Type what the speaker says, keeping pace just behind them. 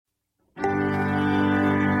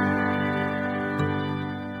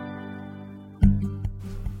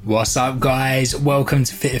What's up, guys? Welcome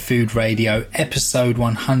to Fitter Food Radio, episode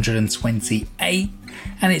 128.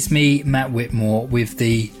 And it's me, Matt Whitmore, with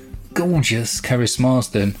the gorgeous Keris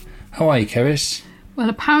Marsden. How are you, Keris? Well,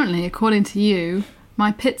 apparently, according to you,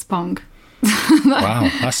 my pit's pong. Wow,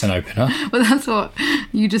 that's an opener. Well, that's what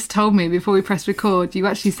you just told me before we pressed record. You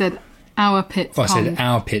actually said our pit's pong. I said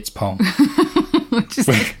our pit's pong. Which is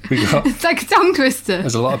it's like a tongue twister.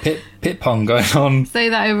 There's a lot of pit pong going on. Say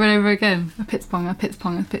that over and over again. A pit's pong, a pit's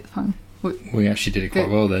pong, a pit's pong. We actually did it quite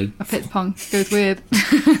well, though. A pit's pong goes weird.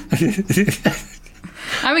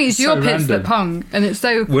 I mean, it's your pit's that pong, and it's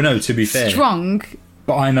so well, no, to be fair, strong.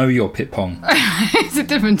 But I know your pit pong. It's a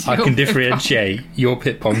different. I can differentiate your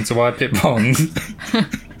pit pong to my pit pong.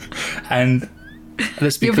 And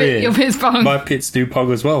let's be clear, your pit's pong. My pits do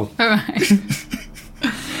pong as well. All right.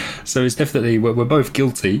 So it's definitely, we're both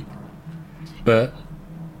guilty, but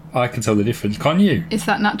I can tell the difference, can't you? It's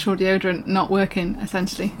that natural deodorant not working,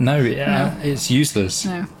 essentially. No, it's useless.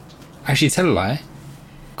 No. Actually, tell a lie.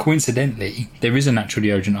 Coincidentally, there is a natural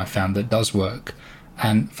deodorant I found that does work.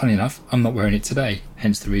 And funny enough, I'm not wearing it today,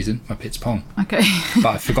 hence the reason my pit's pong. Okay. But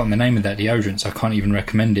I've forgotten the name of that deodorant, so I can't even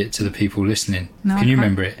recommend it to the people listening. No, Can you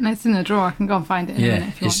remember it? No, it's in the drawer. I can go and find it in a minute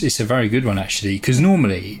if you want. It's a very good one, actually, because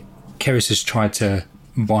normally Keris has tried to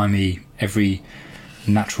buy me every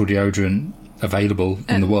natural deodorant available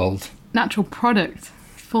in the world. Natural product,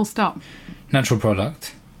 full stop. Natural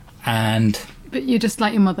product, and... But you're just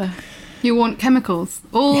like your mother. You want chemicals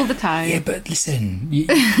all the time. Yeah, but listen,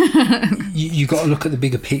 you got to look at the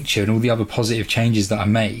bigger picture and all the other positive changes that I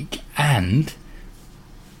make, and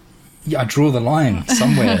I draw the line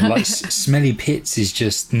somewhere. Like smelly pits is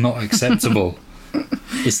just not acceptable.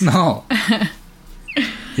 It's not.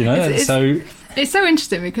 You know, It's so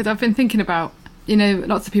interesting because I've been thinking about, you know,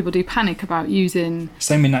 lots of people do panic about using...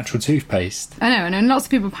 Same with natural toothpaste. I know, and lots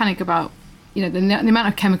of people panic about, you know, the amount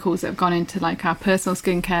of chemicals that have gone into, like, our personal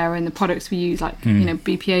skincare and the products we use, like, you know,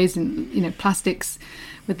 BPAs and, you know, plastics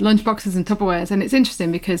with lunchboxes and Tupperwares. And it's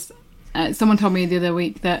interesting because someone told me the other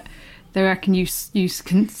week that they reckon you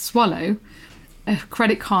can swallow a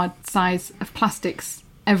credit card size of plastics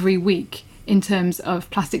every week, in terms of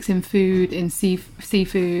plastics in food, in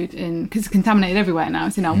seafood, because it's contaminated everywhere now.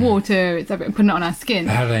 It's in our water, it's putting it on our skin.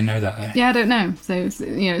 How do they know that, though? Yeah, I don't know. So,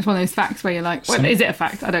 you know, it's one of those facts where you're like, well, is it a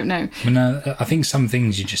fact? I don't know. No, I think some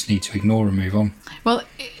things you just need to ignore and move on. Well,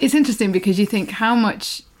 it's interesting because you think how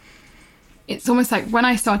much... It's almost like when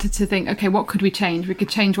I started to think, okay, what could we change? We could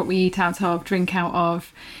change what we eat out of, drink out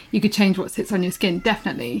of. You could change what sits on your skin,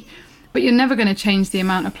 definitely. But you're never going to change the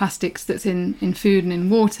amount of plastics that's in food and in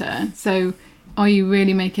water. So are you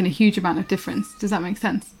really making a huge amount of difference? Does that make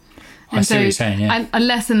sense? I see what you're saying, yeah. And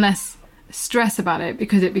less and less stress about it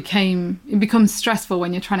because it becomes stressful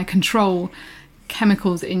when you're trying to control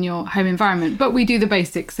chemicals in your home environment. But we do the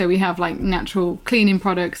basics. So we have like natural cleaning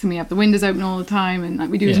products and we have the windows open all the time and like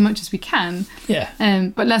we do as much as we can. Yeah.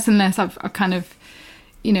 But less and less I've kind of,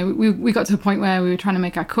 you know, we got to a point where we were trying to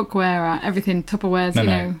make our cookware, our everything Tupperwares,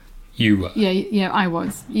 know. You were. Yeah, I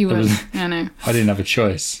was. You were. I know. I didn't have a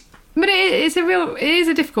choice. But it is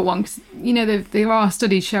a difficult one because, you know, there are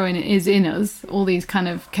studies showing it is in us, all these kind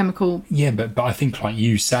of chemical... Yeah, but I think like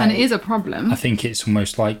you say... And it is a problem. I think it's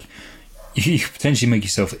almost like you potentially make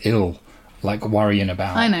yourself ill, like worrying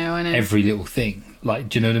about I know. every little thing. Like,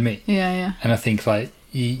 do you know what I mean? Yeah. And I think like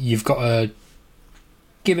you've got to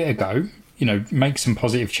give it a go, you know, make some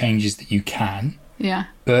positive changes that you can. Yeah.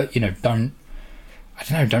 But, you know, don't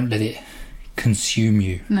let it consume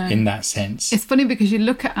you in that sense. It's funny because you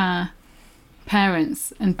look at our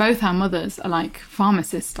parents and both our mothers are like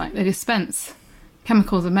pharmacists, like they dispense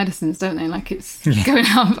chemicals and medicines, don't they? Like it's going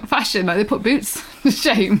out of fashion, like they put boots to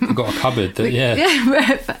shame. They've got a cupboard that,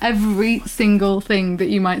 Yeah, for every single thing that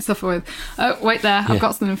you might suffer with. Oh, wait there, I've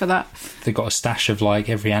got something for that. They've got a stash of like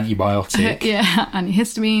every antibiotic.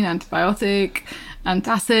 Antihistamine, antibiotic,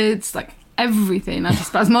 antacids, like everything,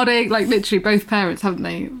 antispasmodic, like literally both parents, haven't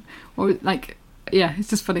they? Or like, yeah, it's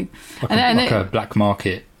just funny. Like a black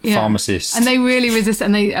market pharmacist. And they really resist,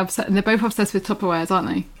 and they're both obsessed with Tupperwares, aren't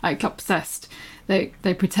they? Like obsessed.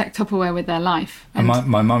 They protect Tupperware with their life. And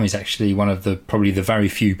my mum is actually one of probably the very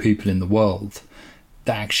few people in the world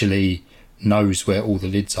that actually knows where all the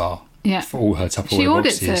lids are. Yeah. For all her Tupperware she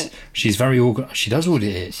audits boxes. it. She's very organised. She does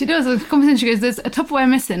audit it. She does. A conversation, she goes, there's a Tupperware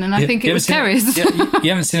missing, and I think it was Keris. You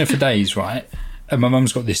haven't seen her for days, right? And my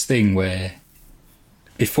mum's got this thing where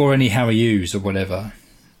before any how are yous or whatever,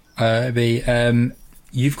 it'd be,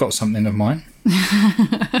 you've got something of mine.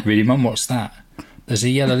 Really, Mum? What's that? There's a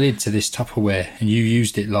yellow lid to this Tupperware and you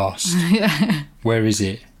used it last. Yeah. Where is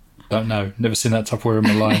it? Don't know. Never seen that Tupperware in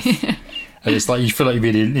my life. And it's like you feel like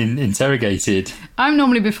you're being interrogated. I'm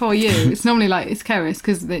normally before you. It's normally like, it's Keris,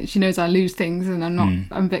 because she knows I lose things and I'm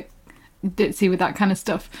a bit ditzy with that kind of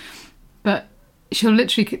stuff. But she'll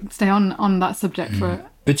literally stay on that subject for...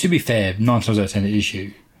 But to be fair, 9 times out of 10 it is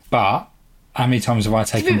you. But how many times have I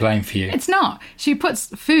taken blame for you? It's not. She puts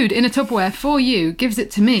food in a Tupperware for you, gives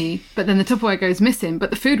it to me, but then the Tupperware goes missing. But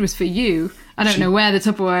the food was for you. I don't know where the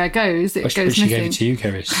Tupperware goes. It goes missing. But she gave it to you,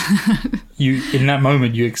 Keris. You, in that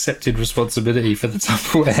moment, you accepted responsibility for the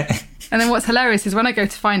Tupperware. And then what's hilarious is when I go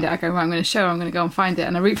to find it, I go, right, I'm going to show her, I'm going to go and find it.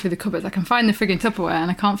 And I root through the cupboards. I can find the frigging Tupperware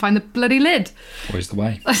and I can't find the bloody lid. Always the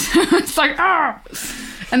way. It's like, ah!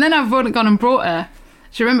 And then I've gone and brought her.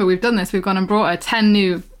 Do you remember we've done this? We've gone and brought her 10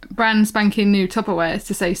 new, brand spanking new Tupperwares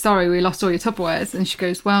to say, sorry, we lost all your Tupperwares. And she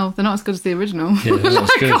goes, well, they're not as good as the original. Yeah, they're not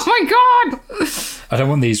as good. Oh my God! I don't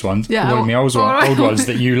want these ones. Yeah, I want the old ones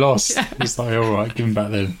that you lost. Yeah. It's like, all right, give them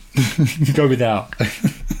back then. Go without.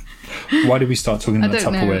 Why did we start talking about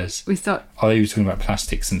Tupperwares? Oh, you were talking about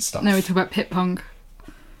plastics and stuff. No, we talk about pit pong.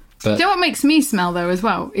 But, do you know what makes me smell though as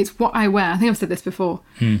well? It's what I wear. I think I've said this before.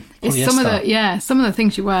 It's polyester. some of the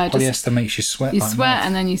things you wear. Polyester makes you sweat. You like sweat mad.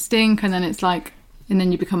 and then you stink and then it's like, and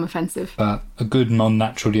then you become offensive. But a good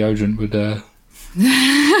non-natural deodorant would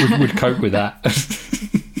cope with that.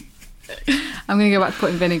 I'm going to go back to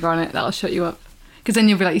putting vinegar on it. That'll shut you up. Because then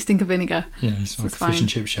you'll be like, you stink of vinegar. Yeah, it's like a fish and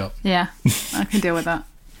chip shop. Yeah, I can deal with that.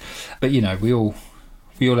 But you know, we all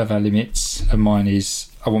have our limits, and mine is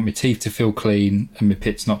I want my teeth to feel clean and my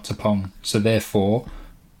pits not to pong. So therefore,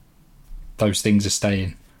 those things are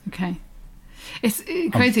staying. Okay. It's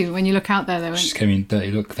crazy when you look out there though. Just gave me a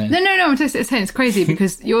dirty look then. No, I'm just saying it's crazy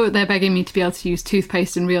because they're begging me to be able to use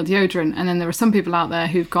toothpaste and real deodorant, and then there are some people out there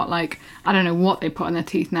who've got like, I don't know what they put on their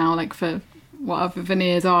teeth now, like for whatever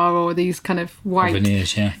veneers are, or these kind of white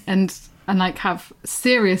veneers, yeah, and like have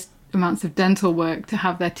serious amounts of dental work to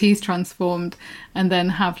have their teeth transformed, and then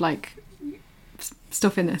have like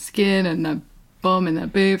stuff in their skin and their bum and their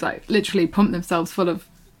boobs, like literally pump themselves full of,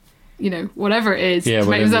 you know, whatever it is to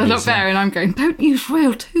make themselves look better. And I'm going, don't use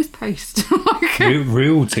real toothpaste.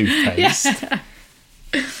 real toothpaste. Yeah.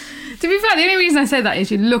 To be fair, the only reason I say that is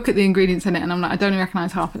you look at the ingredients in it and I'm like, I don't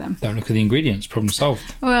recognise half of them. Don't look at the ingredients, problem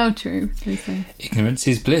solved. Well, true. Ignorance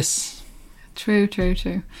is bliss. True.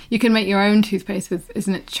 You can make your own toothpaste with,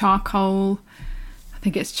 isn't it charcoal? I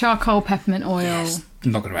think it's charcoal, peppermint oil. Yes,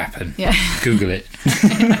 not going to happen. Yeah. Google it.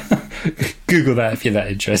 Google that if you're that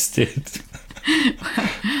interested.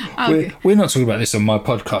 We're not talking about this on my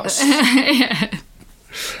podcast. Yeah.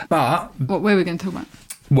 But what were we going to talk about?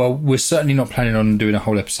 Well, we're certainly not planning on doing a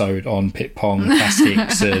whole episode on pit pong,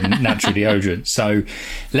 plastics and natural deodorant. So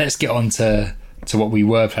let's get on to what we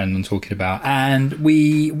were planning on talking about. And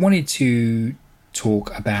we wanted to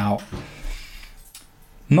talk about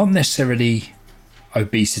not necessarily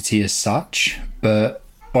obesity as such, but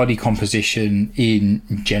body composition in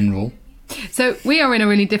general. So we are in a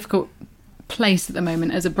really difficult place at the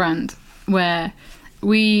moment as a brand, where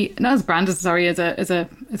as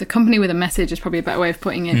a company with a message is probably a better way of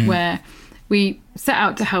putting it, where we set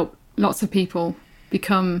out to help lots of people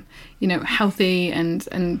become, you know, healthy and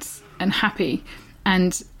happy,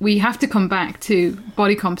 and we have to come back to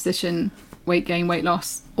body composition, weight gain, weight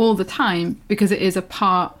loss all the time, because it is a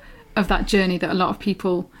part of that journey that a lot of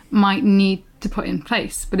people might need to put in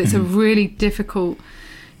place. But it's a really difficult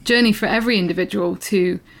journey for every individual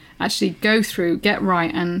to actually go through, get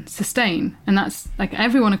right and sustain. And that's like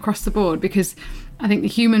everyone across the board, because I think the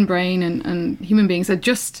human brain and human beings we're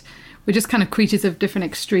just kind of creatures of different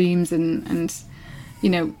extremes, and you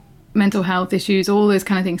know, mental health issues, all those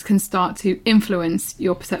kind of things can start to influence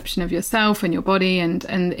your perception of yourself and your body, and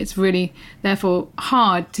it's really therefore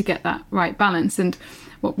hard to get that right balance. And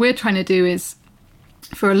what we're trying to do is,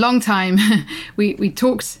 for a long time we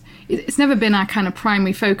talked, it's never been our kind of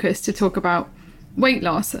primary focus to talk about weight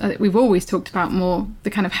loss. We've always talked about more the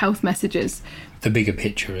kind of health messages, the bigger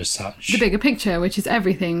picture as such. The bigger picture, which is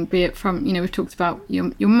everything, be it from, you know, we've talked about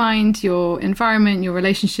your mind, your environment, your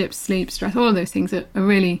relationships, sleep, stress, all of those things are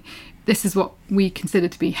really, this is what we consider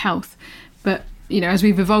to be health. But, you know, as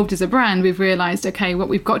we've evolved as a brand, we've realised, okay, what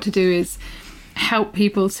we've got to do is help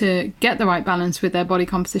people to get the right balance with their body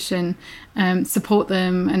composition, support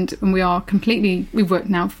them, and we've worked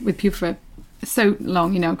now with people for so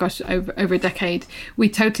long, you know, gosh, over a decade. We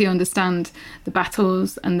totally understand the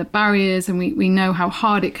battles and the barriers, and we know how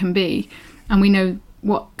hard it can be, and we know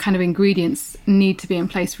what kind of ingredients need to be in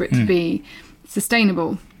place for it to be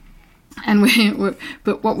sustainable. And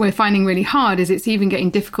but what we're finding really hard is it's even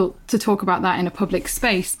getting difficult to talk about that in a public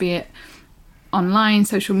space, be it online,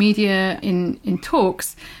 social media, in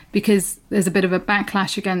talks, because there's a bit of a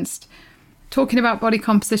backlash against talking about body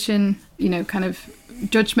composition, kind of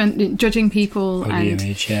judging people Body and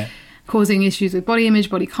image, yeah. causing issues with body image,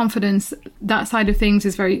 body confidence. That side of things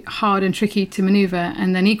is very hard and tricky to maneuver.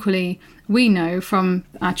 And then equally, we know from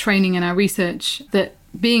our training and our research that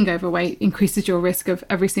being overweight increases your risk of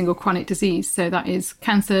every single chronic disease. So that is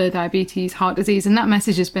cancer, diabetes, heart disease. And that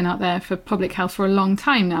message has been out there for public health for a long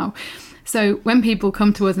time now. So when people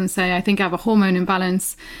come to us and say, I think I have a hormone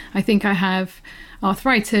imbalance, I think I have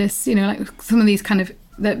arthritis, like some of these kind of,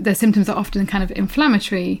 the symptoms are often kind of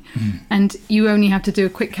inflammatory, and you only have to do a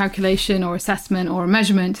quick calculation or assessment or a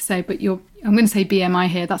measurement to say, but I'm going to say BMI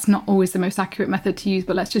here. That's not always the most accurate method to use,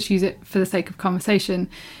 but let's just use it for the sake of conversation.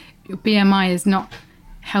 Your BMI is not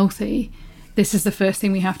healthy. This is the first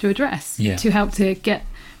thing we have to address to help to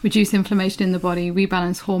reduce inflammation in the body,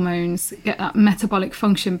 rebalance hormones, get that metabolic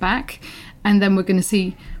function back, and then we're going to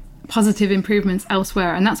see positive improvements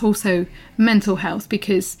elsewhere. And that's also mental health,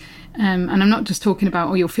 because and I'm not just talking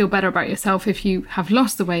about you'll feel better about yourself if you have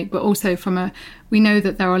lost the weight, but also we know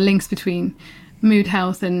that there are links between mood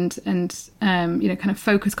health and kind of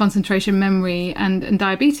focus, concentration, memory, and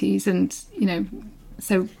diabetes. And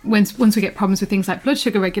so once we get problems with things like blood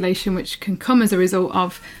sugar regulation, which can come as a result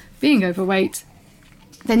of being overweight,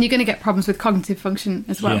 then you're going to get problems with cognitive function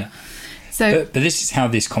as well. Yeah. But this is how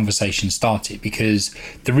this conversation started, because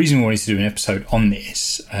the reason we wanted to do an episode on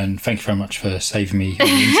this, and thank you very much for saving me on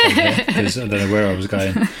the intro there, because I don't know where I was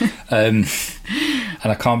going, and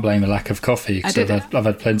I can't blame a lack of coffee, because I've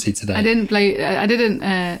had plenty today. I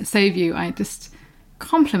didn't save you. I just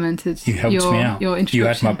complimented you helped me out. Your introduction. You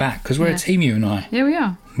had my back, because we're a team, you and I. Yeah, we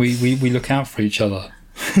are. We look out for each other.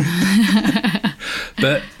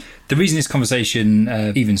 But the reason this conversation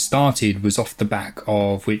even started was off the back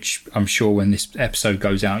of, which I'm sure when this episode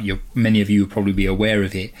goes out, many of you will probably be aware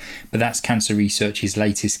of it, but that's Cancer Research's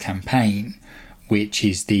latest campaign, which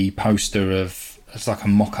is the poster of, it's like a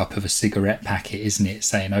mock-up of a cigarette packet, isn't it,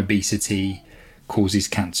 saying obesity causes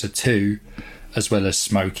cancer too, as well as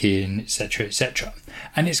smoking, etc., etc.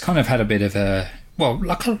 And it's kind of had a bit of a, well,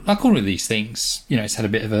 like all of these things, it's had a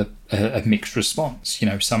bit of a mixed response.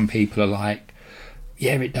 Some people are like,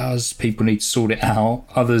 yeah, it does, people need to sort it out.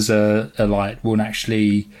 Others are like, well,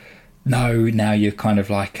 actually, no, now you're kind of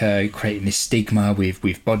like creating this stigma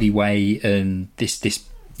with body weight, and this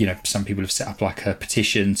some people have set up like a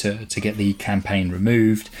petition to get the campaign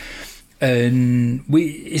removed. And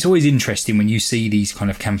it's always interesting when you see these kind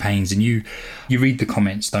of campaigns and you read the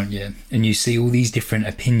comments, don't you? And you see all these different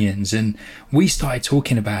opinions. And we started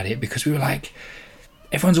talking about it because we were like,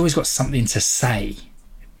 everyone's always got something to say,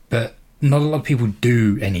 but not a lot of people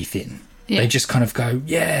do anything. They just kind of go,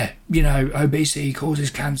 obesity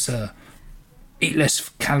causes cancer. Eat less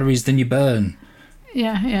calories than you burn.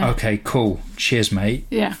 Yeah. Okay, cool. Cheers, mate.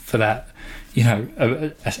 Yeah. For that,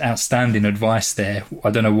 outstanding advice there.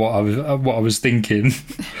 I don't know what I was thinking,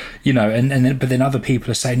 but then other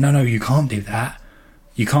people are saying, no, you can't do that.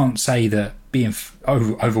 You can't say that being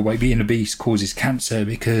overweight, being obese causes cancer,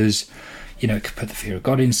 because it could put the fear of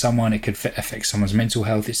God in someone, it could affect someone's mental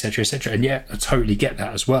health, etc., etc. And yeah, I totally get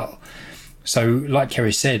that as well. So like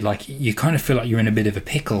Kerry said, like, you kind of feel like you're in a bit of a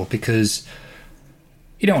pickle, because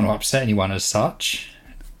you don't want to upset anyone as such,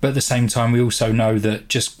 but at the same time we also know that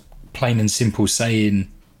just plain and simple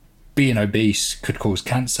saying being obese could cause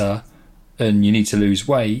cancer and you need to lose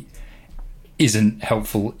weight isn't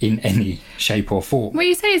helpful in any shape or form. What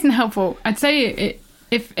you say isn't helpful. I'd say it.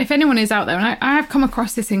 If anyone is out there, and I have come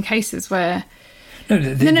across this in cases where... No.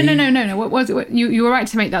 What was it? You were right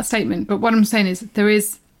to make that statement, but what I'm saying is there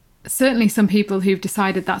is certainly some people who've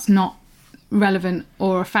decided that's not relevant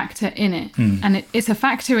or a factor in it. And it's a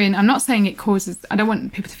factor in... I'm not saying it causes... I don't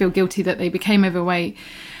want people to feel guilty that they became overweight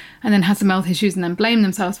and then had some health issues and then blame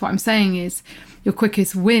themselves. What I'm saying is your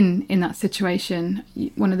quickest win in that situation,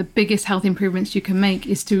 one of the biggest health improvements you can make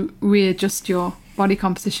is to readjust your body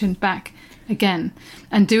composition back again,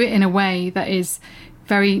 and do it in a way that is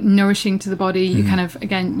very nourishing to the body. You kind of,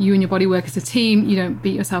 again, you and your body work as a team. You don't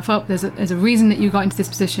beat yourself up. There's a reason that you got into this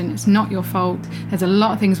position. It's not your fault. There's a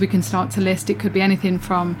lot of things we can start to list. It could be anything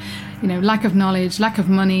from, lack of knowledge, lack of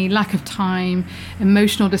money, lack of time,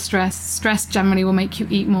 emotional distress. Stress generally will make you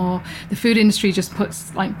eat more. The food industry just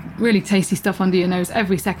puts like really tasty stuff under your nose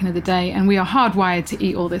every second of the day, and we are hardwired to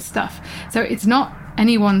eat all this stuff. So it's not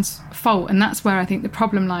anyone's fault, and that's where I think the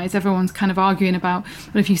problem lies. Everyone's kind of arguing about,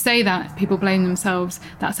 but if you say that, people blame themselves,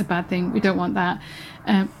 that's a bad thing, we don't want that.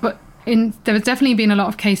 But there has definitely been a lot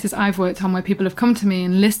of cases I've worked on where people have come to me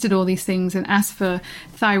and listed all these things and asked for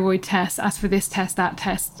thyroid tests, asked for this test, that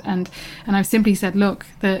test, and I've simply said, look,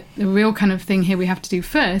 the real kind of thing here we have to do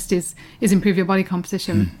first is improve your body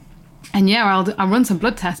composition. And yeah, I'll run some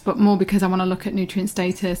blood tests, but more because I want to look at nutrient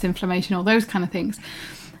status, inflammation, all those kind of things.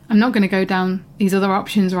 I'm not going to go down these other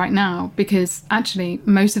options right now, because actually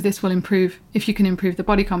most of this will improve if you can improve the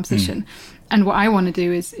body composition. And what I want to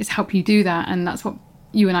do is help you do that. And that's what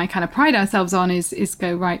you and I kind of pride ourselves on, is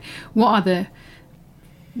go, right, what are the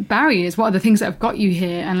barriers, what are the things that have got you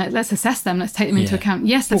here, and let's assess them, let's take them into account.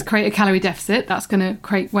 Yes, let's create a calorie deficit, that's going to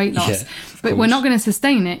create weight loss, but we're not going to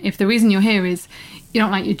sustain it if the reason you're here is you don't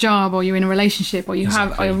like your job, or you're in a relationship, or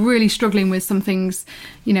you're really struggling with some things,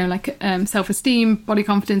 you know, like self-esteem, body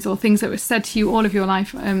confidence, or things that were said to you all of your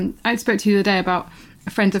life. I spoke to you the other day about a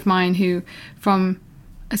friend of mine who from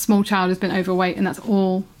a small child has been overweight, and that's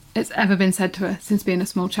all it's ever been said to her since being a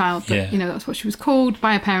small child. But, you know, that's what she was called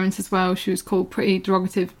by her parents as well. She was called pretty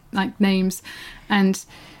derogative like names, and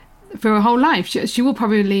for her whole life she will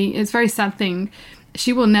probably, it's a very sad thing,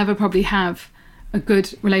 she will never probably have a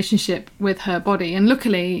good relationship with her body. And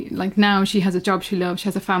luckily, like now she has a job she loves, she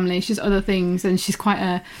has a family, she has other things, and she's quite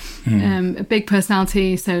a big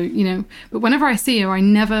personality. So, you know, but whenever I see her,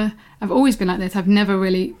 I've always been like this, I've never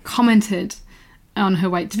really commented on her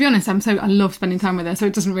weight. To be honest, I love spending time with her, so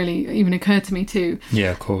it doesn't really even occur to me to.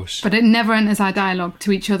 Yeah, of course. But it never enters our dialogue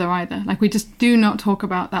to each other either. Like, we just do not talk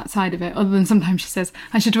about that side of it, other than sometimes she says,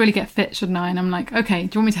 I should really get fit, shouldn't I? And I'm like, okay,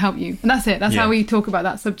 do you want me to help you? And that's it. That's how we talk about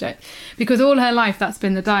that subject. Because all her life, that's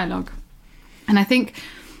been the dialogue. And I think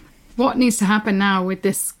what needs to happen now with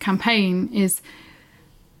this campaign is,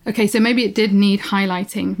 okay, so maybe it did need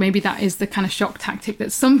highlighting. Maybe that is the kind of shock tactic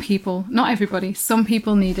that some people, not everybody, some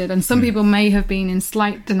people needed. And some people may have been in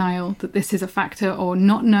slight denial that this is a factor, or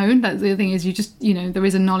not known. That's the other thing, is you just, you know, there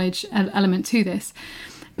is a knowledge element to this.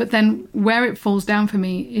 But then where it falls down for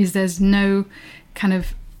me is there's no kind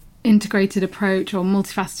of integrated approach or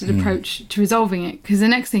multifaceted approach to resolving it. Because the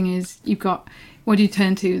next thing is you've got, what do you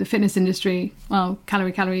turn to? The fitness industry. Well,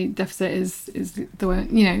 calorie deficit is the way,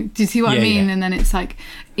 you know, do you see what I mean? And then it's like,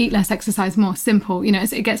 eat less, exercise more, simple. You know,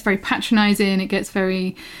 it gets very patronizing, it gets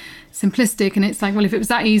very simplistic, and it's like, well, if it was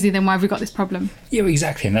that easy, then why have we got this problem? Yeah,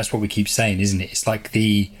 exactly. And that's what we keep saying, isn't it? It's like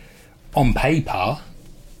on paper,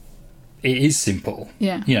 it is simple.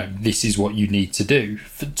 Yeah. You know, this is what you need to do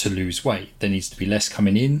to lose weight. There needs to be less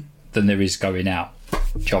coming in than there is going out.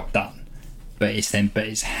 Job done. But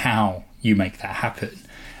it's how you make that happen.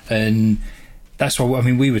 And that's why, I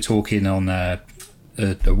mean, we were talking on a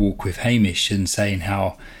walk with Hamish and saying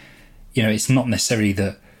how, you know, it's not necessarily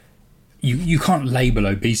that you can't label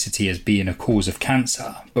obesity as being a cause of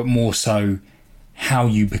cancer, but more so how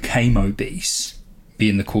you became obese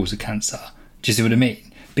being the cause of cancer. Do you see what I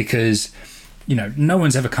mean? Because, you know, no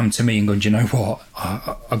one's ever come to me and gone, do you know what,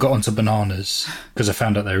 I got onto bananas because I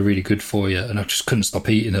found out they were really good for you, and I just couldn't stop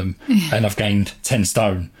eating them, and I've gained 10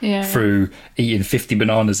 stone through eating 50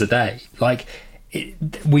 bananas a day. Like,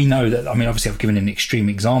 we know that, I mean, obviously I've given an extreme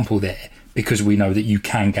example there, because we know that you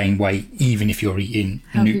can gain weight even if you're eating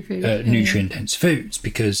nutrient-dense foods,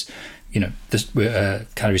 because, you know, the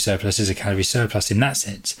calorie surplus is a calorie surplus in that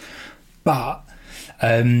sense. But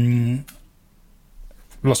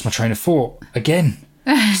lost my train of thought again.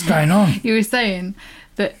 What's going on? You were saying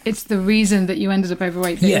that it's the reason that you ended up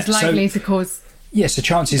overweight that is likely to cause. Yeah, so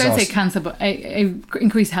chances are. Don't say cancer, but a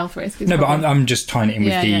increased health risk. No, but I'm just tying it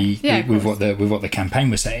in with what the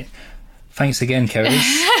campaign was saying. Thanks again, Kerry.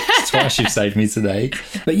 Twice you've saved me today.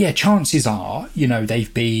 But yeah, chances are, you know,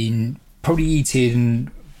 they've been probably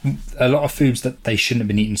eating a lot of foods that they shouldn't have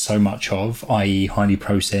been eating so much of, i.e. highly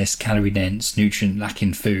processed, calorie dense, nutrient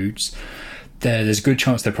lacking foods. There's a good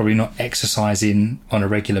chance they're probably not exercising on a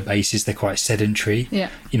regular basis. They're quite sedentary.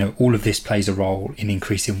 Yeah. You know, all of this plays a role in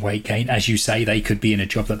increasing weight gain. As you say, they could be in a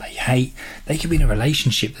job that they hate. They could be in a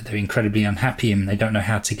relationship that they're incredibly unhappy in and they don't know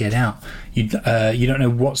how to get out. You don't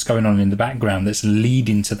know what's going on in the background that's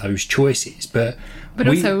leading to those choices. But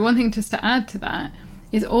also, one thing just to add to that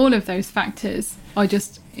is all of those factors are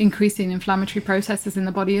just increasing inflammatory processes in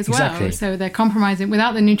the body as well. Exactly. So they're compromising.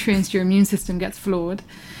 Without the nutrients, your immune system gets flawed.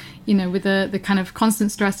 You know, with the kind of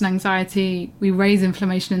constant stress and anxiety, we raise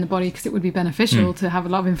inflammation in the body because it would be beneficial to have a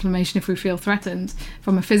lot of inflammation if we feel threatened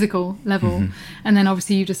from a physical level. And then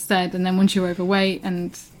obviously you just said, and then once you're overweight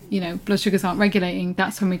and, you know, blood sugars aren't regulating,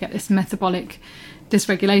 that's when we get this metabolic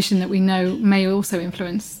dysregulation that we know may also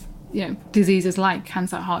influence, you know, diseases like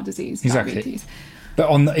cancer, heart disease, diabetes. But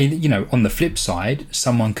on the flip side,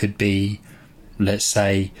 someone could be, let's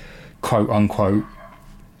say, quote unquote,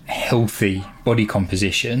 healthy body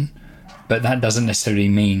composition, but that doesn't necessarily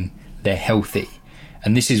mean they're healthy.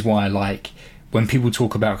 And this is why, like, when people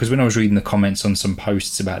talk about, because when I was reading the comments on some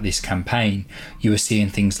posts about this campaign, you were seeing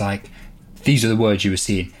things like, these are the words you were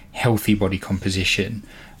seeing: healthy body composition,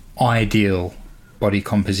 ideal body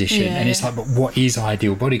composition, and it's like, but what is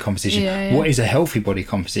ideal body composition? What is a healthy body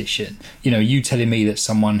composition? You know, you telling me that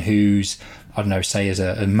someone who's, I don't know, say as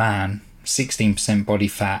a man, 16% body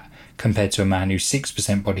fat compared to a man who's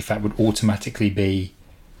 6% body fat would automatically be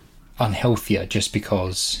unhealthier just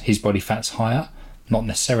because his body fat's higher? Not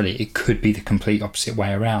necessarily. It could be the complete opposite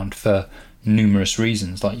way around for numerous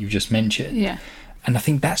reasons, like you just mentioned. Yeah. And I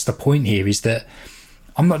think that's the point here, is that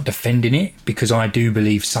I'm not defending it, because I do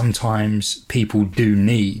believe sometimes people do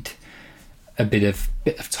need a bit of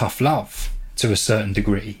tough love to a certain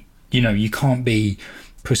degree. You know, you can't be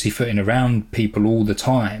pussyfooting around people all the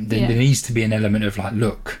time. There needs to be an element of like,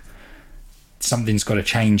 look, something's got to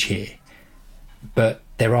change here. But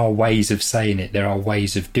there are ways of saying it. There are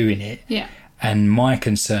ways of doing it. Yeah. And my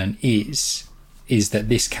concern is that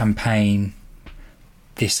this campaign,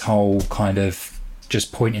 this whole kind of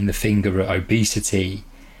just pointing the finger at obesity,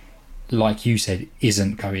 like you said,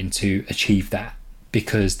 isn't going to achieve that,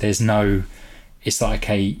 because there's no, it's like,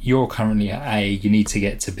 okay, you're currently at A, you need to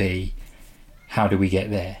get to B. How do we get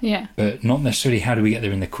there? Yeah. But not necessarily how do we get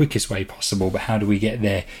there in the quickest way possible, but how do we get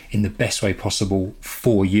there in the best way possible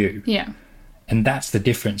for you? Yeah. And that's the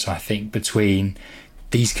difference, I think, between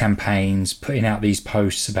these campaigns, putting out these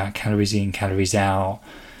posts about calories in, calories out,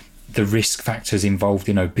 the risk factors involved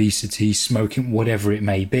in obesity, smoking, whatever it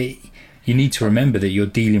may be. You need to remember that you're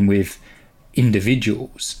dealing with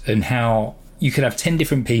individuals, and how you could have 10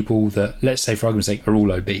 different people that, let's say for argument's sake, are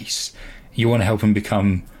all obese. You want to help them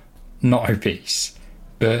become not obese,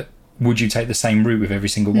 but would you take the same route with every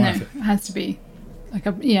single one of them? No, it has to be like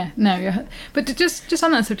but just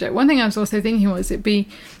on that subject, one thing I was also thinking was it'd be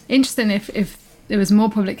interesting if there was more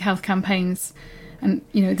public health campaigns, and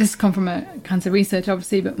you know, this has come from a cancer research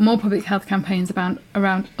obviously, but more public health campaigns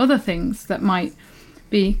around other things that might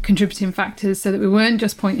be contributing factors, so that we weren't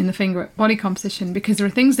just pointing the finger at body composition, because there are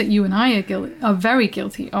things that you and I are very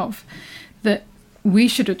guilty of that we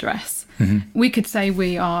should address. Mm-hmm. We could say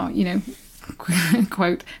we are, you know,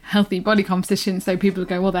 quote, healthy body composition, so people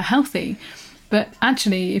go, well, they're healthy. But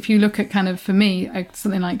actually, if you look at kind of, for me,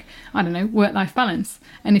 something like, I don't know, work-life balance,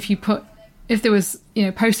 and if there was, you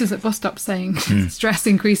know, posters at bus stops saying stress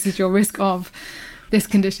increases your risk of this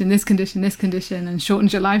condition, this condition, this condition, and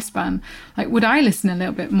shortens your lifespan, like, would I listen a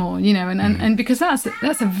little bit more, you know? And because that's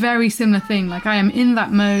a very similar thing. Like, I am in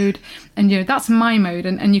that mode, and, you know, that's my mode.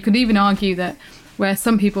 And you could even argue that where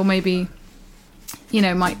some people maybe, you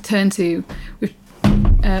know, might turn to with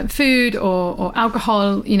food or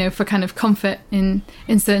alcohol, you know, for kind of comfort in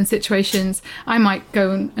certain situations, I might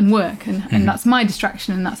go and work, and that's my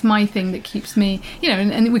distraction, and that's my thing that keeps me, you know,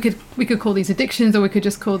 and we could call these addictions, or we could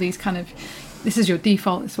just call these kind of, this is your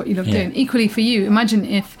default, it's what you love doing. Equally for you, imagine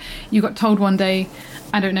if you got told one day,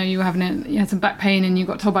 I don't know, you had some back pain, and you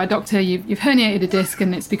got told by a doctor you've herniated a disc,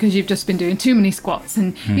 and it's because you've just been doing too many squats,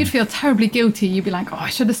 and you'd feel terribly guilty. You'd be like, oh, I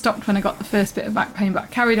should have stopped when I got the first bit of back pain, but I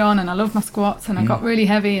carried on, and I love my squats, and I got really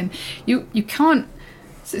heavy, and you can't,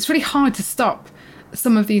 it's really hard to stop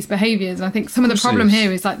some of these behaviours. And I think some of the problem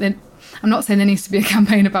here is like, I'm not saying there needs to be a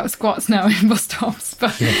campaign about squats now in bus stops,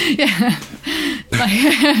 but like,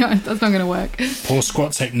 that's not going to work. Poor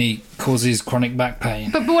squat technique causes chronic back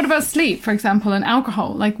pain. But what about sleep, for example, and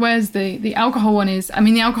alcohol? Like, where's the alcohol one is? I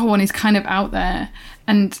mean, the alcohol one is kind of out there,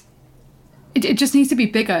 and it just needs to be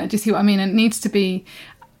bigger. Do you see what I mean? It needs to be,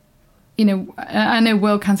 you know, I know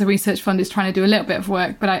World Cancer Research Fund is trying to do a little bit of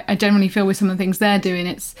work, but I generally feel with some of the things they're doing,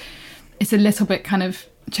 it's a little bit kind of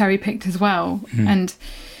cherry picked as well. And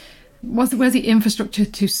where's the infrastructure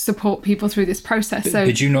to support people through this process?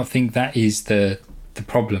 But do you not think that is the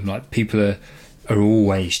problem? Like, people are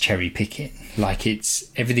always cherry picking. Like,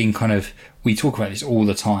 it's everything kind of, we talk about this all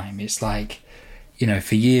the time. It's like, you know,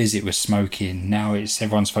 for years it was smoking. Now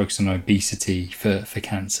everyone's focused on obesity for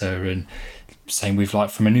cancer. And same with, like,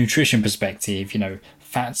 from a nutrition perspective, you know,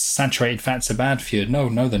 saturated fats are bad for you. No,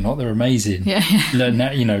 they're not. They're amazing. Yeah.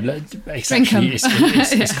 You know,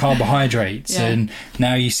 it's carbohydrates. Yeah. And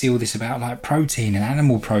now you see all this about like protein and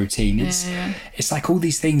animal protein. It's like all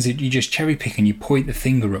these things that you just cherry pick and you point the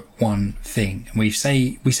finger at one thing. And we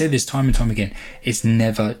say this time and time again. It's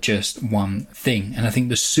never just one thing. And I think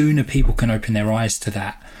the sooner people can open their eyes to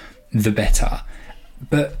that, the better.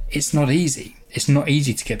 But it's not easy. It's not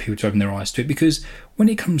easy to get people to open their eyes to it, because when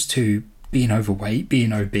it comes to being overweight,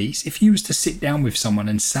 being obese, if you was to sit down with someone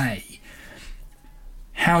and say,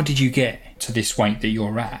 how did you get to this weight that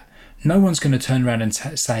you're at? No one's going to turn around and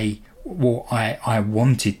say, well, I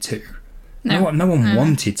wanted to. No one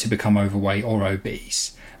wanted to become overweight or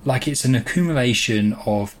obese. Like, it's an accumulation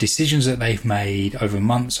of decisions that they've made over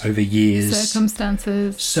months, over years.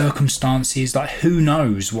 Circumstances. Like, who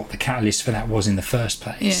knows what the catalyst for that was in the first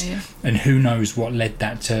place? Yeah. And who knows what led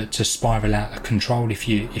that to spiral out of control, if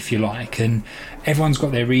you like. And everyone's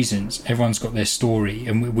got their reasons. Everyone's got their story.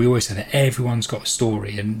 And we always say that everyone's got a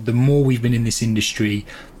story. And the more we've been in this industry,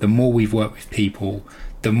 the more we've worked with people,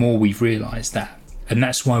 the more we've realised that. And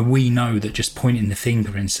that's why we know that just pointing the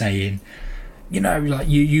finger and saying, like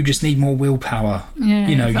you just need more willpower. Yeah,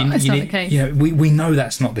 it's not the case. We know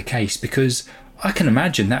that's not the case, because I can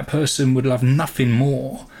imagine that person would love nothing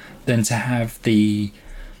more than to have the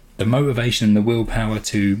motivation and the willpower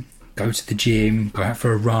to go to the gym, go out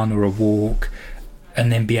for a run or a walk,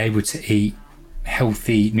 and then be able to eat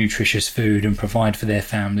healthy, nutritious food and provide for their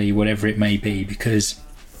family, whatever it may be, because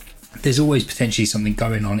there's always potentially something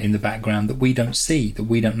going on in the background that we don't see, that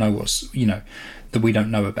we don't know that we don't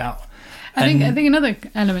know about. I think another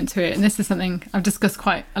element to it, and this is something I've discussed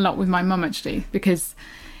quite a lot with my mum actually, because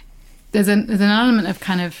there's an element of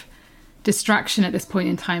kind of distraction at this point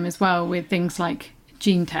in time as well, with things like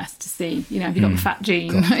gene tests to see, have you got the fat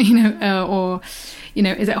gene, or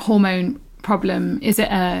is it a hormone problem? Is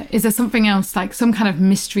there something else, like some kind of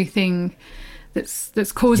mystery thing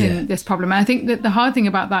that's causing this problem? And I think that the hard thing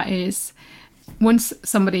about that is, once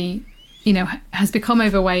somebody has become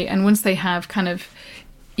overweight, and once they have kind of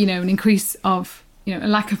an increase of a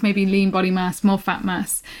lack of maybe lean body mass, more fat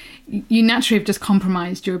mass, you naturally have just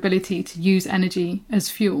compromised your ability to use energy as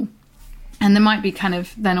fuel. And there might be kind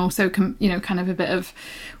of then also kind of a bit of,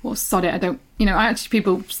 well, sod it, I don't,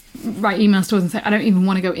 people write emails to us and say, I don't even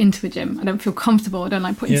want to go into the gym, I don't feel comfortable, I don't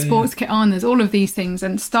like putting sports kit on. There's all of these things,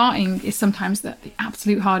 and starting is sometimes the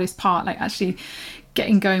absolute hardest part, like actually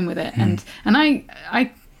getting going with it. And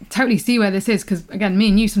I totally see where this is, because again, me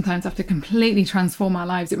and you sometimes have to completely transform our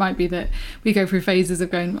lives. It might be that we go through phases of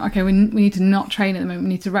going, okay, we need to not train at the moment, we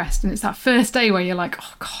need to rest, and it's that first day where you're like,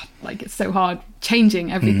 oh god, like it's so hard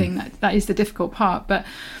changing everything. That is the difficult part. But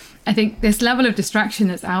I think this level of distraction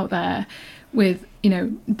that's out there with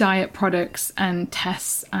diet products and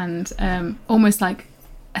tests and almost like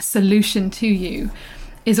a solution to you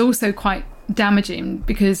is also quite damaging,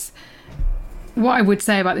 because what I would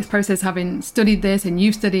say about this process, having studied this and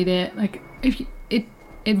you've studied it, like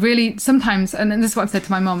it really sometimes, and this is what I've said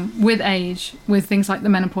to my mum, with age, with things like the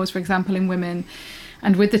menopause, for example, in women,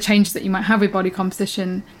 and with the changes that you might have with body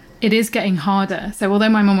composition, it is getting harder. So although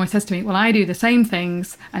my mum always says to me, well, I do the same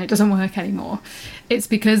things and it doesn't work anymore, it's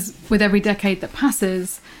because with every decade that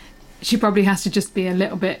passes, she probably has to just be a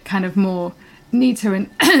little bit kind of more neater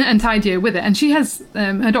and tidier with it. And she has,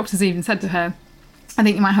 her doctors even said to her, I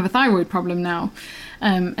think you might have a thyroid problem now.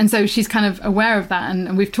 And so she's kind of aware of that,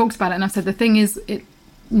 and we've talked about it. And I've said, the thing is,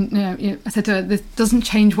 I said to her, this doesn't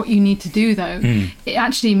change what you need to do, though. It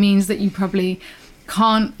actually means that you probably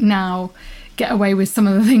can't now get away with some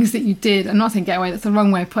of the things that you did. I'm not saying get away, that's the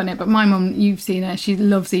wrong way of putting it, but my mum, you've seen her, she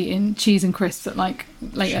loves eating cheese and crisps at like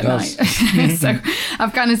late at night. So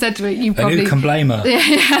I've kind of said to her, you probably... And who can blame her?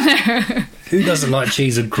 I know. Who doesn't like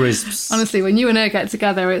cheese and crisps? Honestly, when you and her get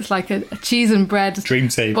together, it's like a cheese and bread, dream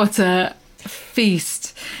team, butter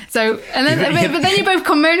feast. So, and then, but then you both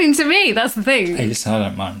come moaning to me. That's the thing. Hey, listen, I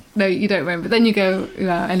don't mind. No, you don't mind. But then you go,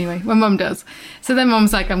 well, anyway, my mum does. So then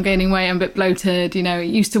mum's like, I'm gaining weight, I'm a bit bloated. It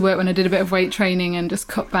used to work when I did a bit of weight training and just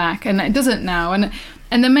cut back, and it doesn't now. And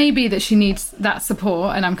there may be that she needs that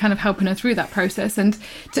support, and I'm kind of helping her through that process. And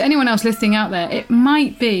to anyone else listening out there, it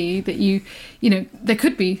might be that there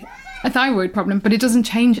could be a thyroid problem, but it doesn't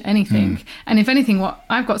change anything. And if anything,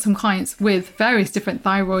 I've got some clients with various different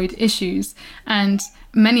thyroid issues, and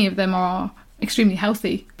many of them are extremely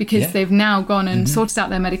healthy because they've now gone and sorted out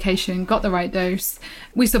their medication, got the right dose.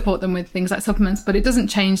 We support them with things like supplements, but it doesn't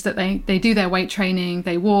change that they do their weight training,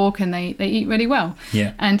 they walk, and they eat really well.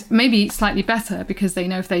 And maybe eat slightly better, because they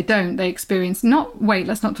know if they don't, they experience not weight,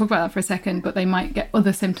 let's not talk about that for a second, but they might get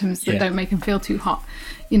other symptoms that don't make them feel too hot,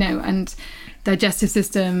 and digestive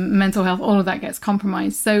system, mental health, all of that gets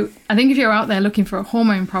compromised. So I think if you're out there looking for a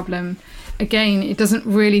hormone problem, again, it doesn't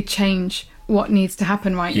really change what needs to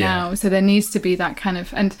happen right now. So there needs to be that kind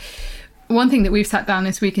of, and one thing that we've sat down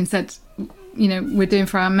this week and said, we're doing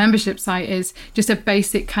for our membership site is just a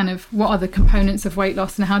basic kind of what are the components of weight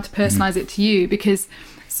loss and how to personalize it to you, because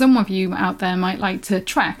some of you out there might like to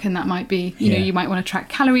track, and that might be, you might want to track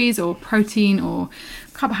calories or protein or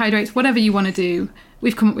carbohydrates, whatever you want to do.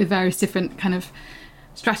 We've come up with various different kind of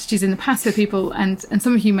strategies in the past for people, and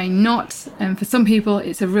some of you may not. And for some people,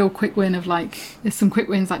 it's a real quick win of like, there's some quick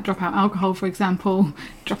wins like drop out alcohol, for example,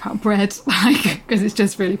 drop out bread, like, because it's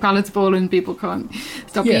just really palatable and people can't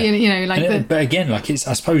stop eating, you know, like. But again, like, it's,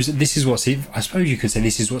 I suppose this is what's, I suppose you could say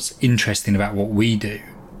this is what's interesting about what we do,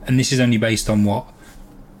 and this is only based on what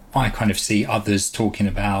I kind of see others talking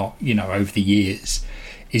about, you know, over the years,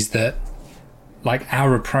 is that like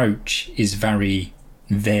our approach is very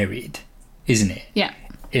varied, isn't it? Yeah.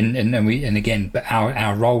 And again, but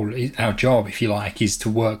our role, our job, if you like, is to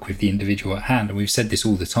work with the individual at hand. And we've said this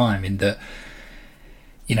all the time, in that,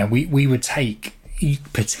 you know, we would take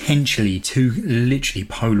potentially two literally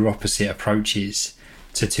polar opposite approaches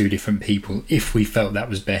to two different people if we felt that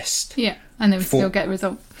was best. Yeah, and they would still get a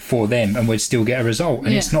result for them, and we'd still get a result.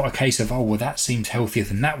 And it's not a case of, oh, well, that seems healthier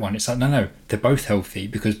than that one. It's like, no, they're both healthy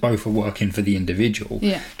because both are working for the individual.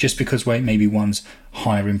 Yeah. Just because maybe one's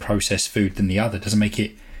higher in processed food than the other doesn't make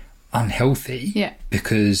it unhealthy. Yeah.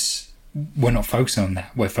 Because we're not focusing on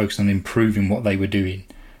that. We're focused on improving what they were doing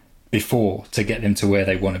before to get them to where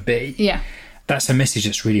they want to be. Yeah. That's a message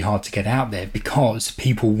that's really hard to get out there because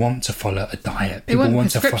people want to follow a diet. People they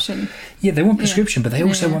want prescription. They want prescription, but they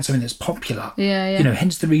also want something that's popular. Yeah. You know,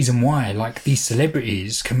 hence the reason why, like, these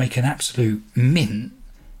celebrities can make an absolute mint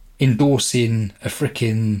endorsing a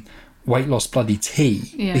freaking weight loss bloody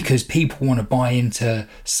tea because people want to buy into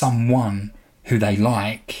someone who they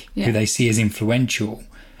like, who they see as influential,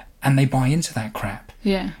 and they buy into that crap.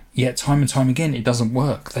 Yeah. Yet time and time again, it doesn't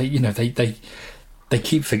work. They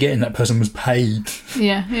keep forgetting that person was paid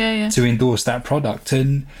to endorse that product,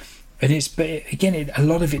 and but again, a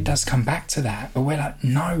lot of it does come back to that. But we're like,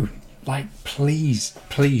 no, like, please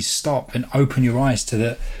stop and open your eyes to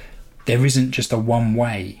that. There isn't just a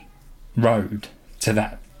one-way road to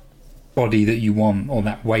that body that you want or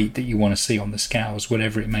that weight that you want to see on the scales,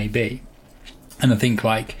 whatever it may be. And I think,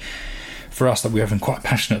 like, for us, that we were having quite a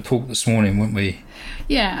passionate talk this morning, weren't we?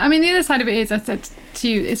 Yeah, I mean, the other side of it is, I said to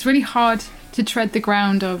you, it's really hard to tread the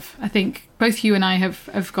ground of, I think both you and I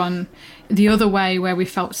have gone the other way, where we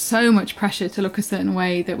felt so much pressure to look a certain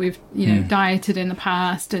way that we've, you know, dieted in the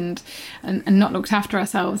past and not looked after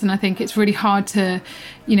ourselves. And I think it's really hard to,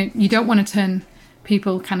 you know, you don't want to turn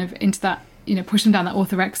people kind of into that, you know, push them down that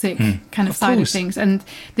orthorexic kind of side of things. And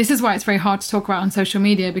this is why it's very hard to talk about on social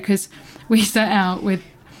media, because we set out with,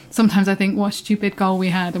 sometimes I think, what a stupid goal we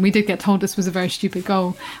had. And we did get told this was a very stupid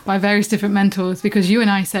goal by various different mentors, because you and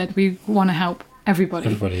I said we want to help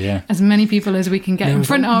everybody, as many people as we can get in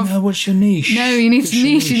front of. No, what's your niche? No, you need to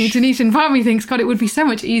niche. You need to niche. And part of me thinks, God, it would be so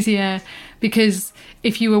much easier, because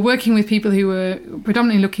if you were working with people who were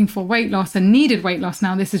predominantly looking for weight loss and needed weight loss,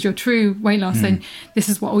 now this is your true weight loss, then this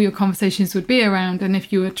is what all your conversations would be around. And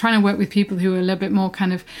if you were trying to work with people who were a little bit more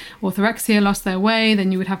kind of orthorexia, lost their way,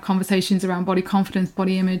 then you would have conversations around body confidence,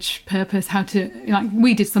 body image, purpose, how to, like,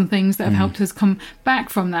 we did some things that have helped us come back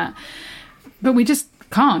from that. But we just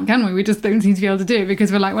can't, can we? We just don't seem to be able to do it,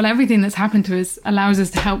 because we're like, well, everything that's happened to us allows us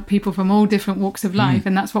to help people from all different walks of life,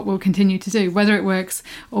 and that's what we'll continue to do, whether it works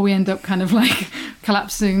or we end up kind of like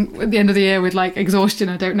collapsing at the end of the year with like exhaustion.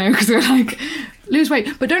 I don't know, because we're like, lose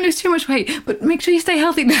weight, but don't lose too much weight, but make sure you stay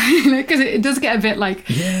healthy, because it does get a bit like,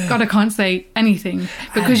 God, I can't say anything,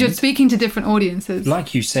 because you're speaking to different audiences.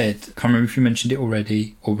 Like you said, I can't remember if you mentioned it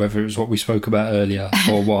already or whether it was what we spoke about earlier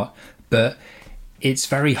or what, but it's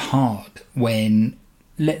very hard when,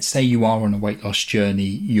 let's say you are on a weight loss journey,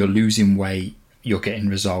 you're losing weight, you're getting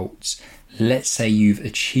results. Let's say you've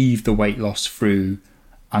achieved the weight loss through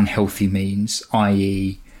unhealthy means,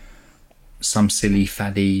 i.e. some silly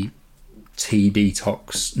fatty tea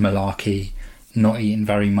detox malarkey, not eating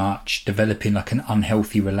very much, developing like an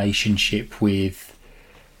unhealthy relationship with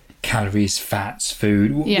calories, fats,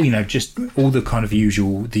 food, you know, just all the kind of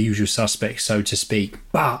usual suspects, so to speak.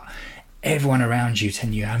 But everyone around you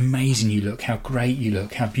telling you how amazing you look, how great you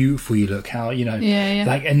look, how beautiful you look, how, you know,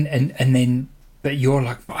 like, and then, but you're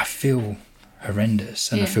like, but I feel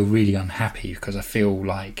horrendous, and I feel really unhappy because I feel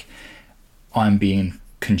like I'm being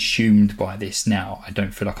consumed by this now. I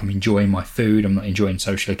don't feel like I'm enjoying my food, I'm not enjoying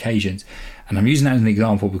social occasions. And I'm using that as an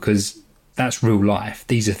example because that's real life.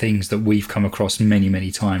 These are things that we've come across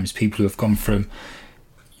many times. People who have gone from,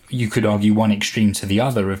 you could argue, one extreme to the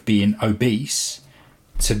other, of being obese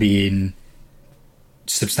to being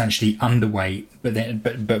substantially underweight,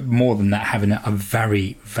 but more than that, having a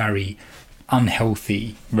very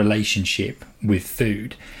unhealthy relationship with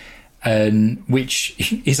food, which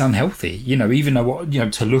is unhealthy. You know, even though, you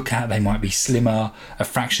know, to look at, they might be slimmer, a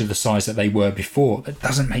fraction of the size that they were before. That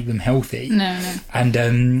doesn't make them healthy. No.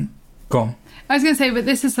 And go on. I was going to say, but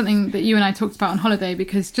this is something that you and I talked about on holiday,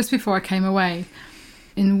 because just before I came away,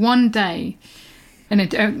 in one day,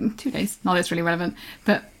 2 days, not that's really relevant,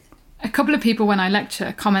 but a couple of people when I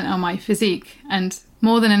lecture comment on my physique, and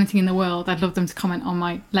more than anything in the world, I'd love them to comment on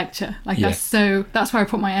my lecture. Like that's where I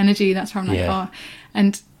put my energy. That's where I'm like, oh,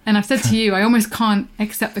 and I've said to you, I almost can't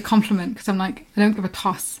accept the compliment because I'm like, I don't give a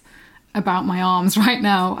toss about my arms right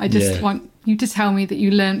now. I just want you to tell me that you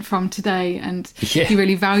learned from today and you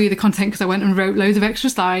really value the content, because I went and wrote loads of extra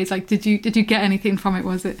slides. Like, did you get anything from it?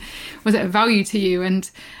 Was it a value to you?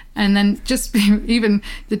 And then just even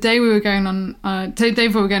the day we were going on,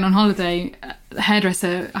 holiday, the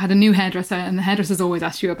hairdresser, I had a new hairdresser, and the hairdressers always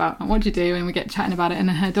ask you about what do you do, and we get chatting about it. And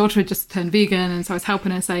her daughter had just turned vegan, and so I was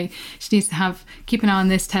helping her say she needs to keep an eye on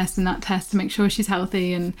this test and that test to make sure she's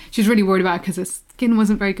healthy, and she was really worried about it because her skin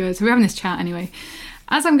wasn't very good. So we're having this chat anyway.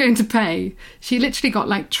 As I'm going to pay, she literally got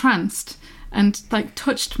like tranced and like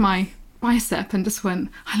touched my bicep and just went,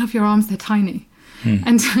 "I love your arms, they're tiny."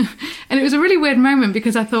 And it was a really weird moment,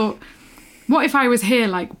 because I thought, what if I was here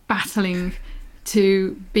like battling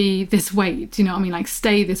to be this weight, you know what I mean, like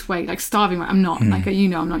stay this weight, like starving weight. I'm not like, you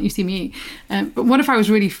know, I'm not, you see me eat. But what if I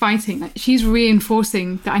was really fighting? Like, she's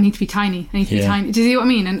reinforcing that I need to be tiny, I need to be tiny. Do you see what I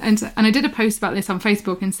mean? And I did a post about this on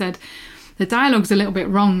Facebook and said the dialogue's a little bit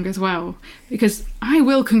wrong as well, because I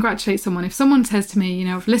will congratulate someone if someone says to me, you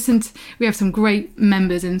know, I've listened, we have some great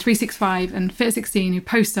members in 365 and Fit 16 who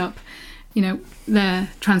post up, you know, their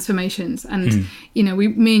transformations, and you know,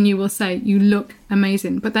 me and you will say you look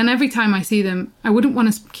amazing, but then every time I see them, I wouldn't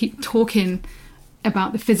want to keep talking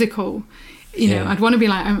about the physical. You know, I'd want to be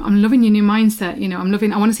like, I'm loving your new mindset, you know,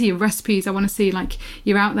 I want to see your recipes, I want to see like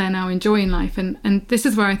you're out there now enjoying life, and this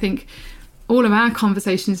is where I think all of our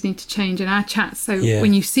conversations need to change in our chats. So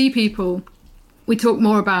when you see people, we talk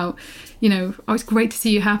more about, you know, oh, it's great to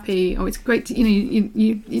see you happy, or it's great to, you know,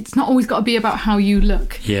 you it's not always got to be about how you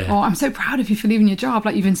look, or I'm so proud of you for leaving your job,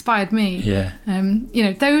 like you've inspired me. You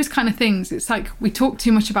know, those kind of things. It's like we talk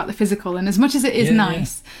too much about the physical, and as much as it is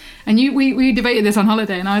nice, and we debated this on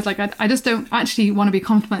holiday, and I was like, I just don't actually want to be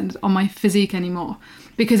complimented on my physique anymore,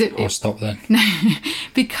 because I'll stop then.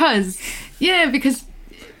 because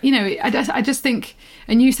you know, I just think,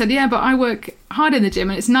 and you said, but I work hard in the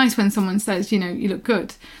gym, and it's nice when someone says, you know, you look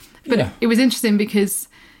good. But it was interesting because,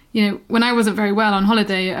 you know, when I wasn't very well on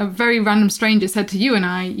holiday, a very random stranger said to you and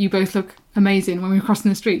I, you both look amazing, when we were crossing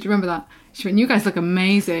the street. Do you remember that? She went, you guys look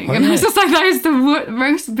amazing. And I was just like, that is the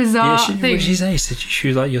most bizarre thing. What did she say? She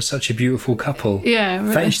was like, you're such a beautiful couple.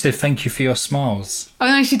 Yeah. She said, thank you for your smiles. Oh,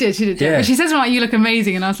 no, she did. Yeah. But she says, like, you look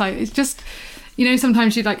amazing. And I was like, it's just, you know,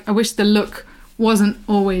 sometimes you'd like, I wish the look wasn't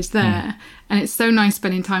always there. And it's so nice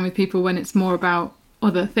spending time with people when it's more about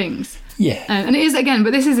other things. And it is, again,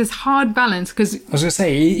 but this is this hard balance, because I was going to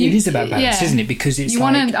say, it is about balance, isn't it? Because it's, you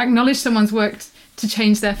want to acknowledge someone's work to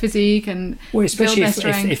change their physique, and especially build their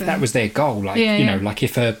strength, if that was their goal, like you know, like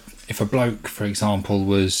if a bloke, for example,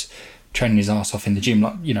 was training his ass off in the gym,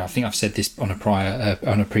 like, you know, I think I've said this on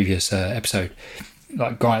a previous episode,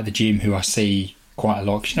 like guy at the gym who I see quite a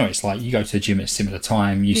lot, because, you know, it's like you go to the gym at a similar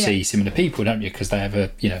time, you see similar people, don't you, because they have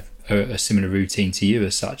a similar routine to you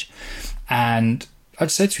as such. And I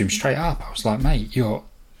just said to him straight up, I was like, mate,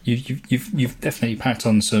 you've definitely packed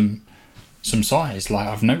on some size. Like,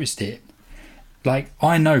 I've noticed it. Like,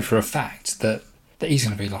 I know for a fact that he's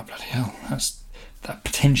going to be like, bloody hell, that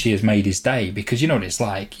potentially has made his day, because you know what it's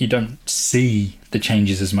like. You don't see the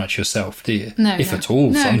changes as much yourself, do you? No, if at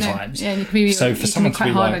all, sometimes. No. Yeah, you can be, so for someone to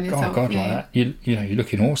be like, oh God, like that, you know, you're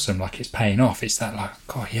looking awesome, like it's paying off. It's that like,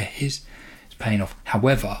 God, yeah, it's paying off.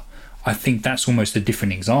 However, I think that's almost a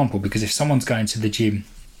different example, because if someone's going to the gym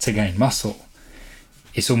to gain muscle,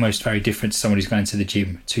 it's almost very different to someone who's going to the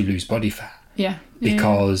gym to lose body fat.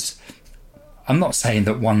 Because I'm not saying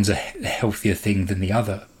that one's a healthier thing than the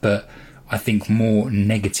other, but I think more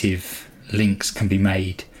negative links can be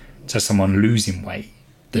made to someone losing weight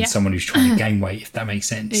than someone who's trying to gain weight, if that makes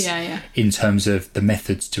sense. In terms of the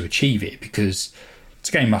methods to achieve it, because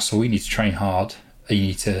to gain muscle, you need to train hard. You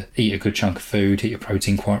need to eat a good chunk of food, hit your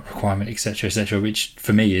protein requirement, etc., which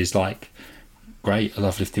for me is like, great. I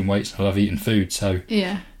love lifting weights, I love eating food, so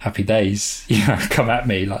happy days, you know, come at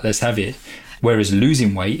me, like, let's have it. Whereas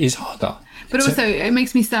losing weight is harder. But also, it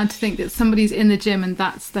makes me sad to think that somebody's in the gym and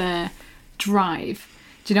that's their drive.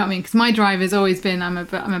 Do you know what I mean? Because my drive has always been, I'm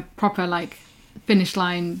a proper like finish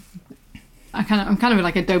line. I'm kind of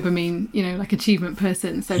like a dopamine, you know, like achievement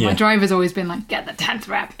person. So my drive has always been like, get the 10th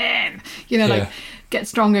rep in, you know, like get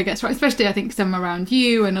stronger, get strong. Especially I think some around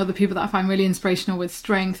you and other people that I find really inspirational with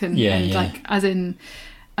strength and like, as in,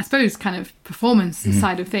 I suppose, kind of performance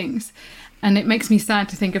side of things. And it makes me sad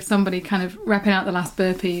to think of somebody kind of repping out the last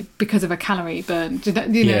burpee because of a calorie burn.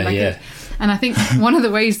 And I think one of the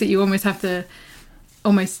ways that you almost have to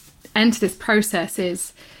almost enter this process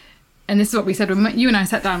is, and this is what we said when you and I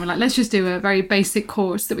sat down, we're like, let's just do a very basic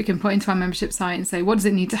course that we can put into our membership site and say, what does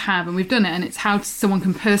it need to have? And we've done it, and it's how someone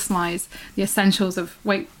can personalise the essentials of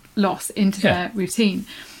weight loss into their routine.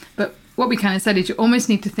 But what we kind of said is you almost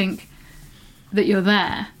need to think that you're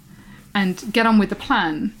there and get on with the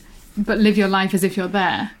plan, but live your life as if you're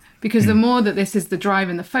there. Because the more that this is the drive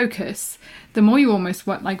and the focus, the more you almost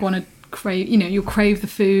want to crave, you'll crave the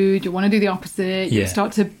food, you'll want to do the opposite, you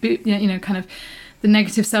start to be, kind of the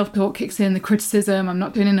negative self-talk kicks in, the criticism, I'm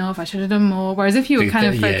not doing enough, I should have done more. Whereas if you were kind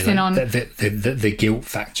of focusing on... The guilt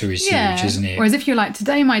factor is huge, isn't it? Whereas if you're like,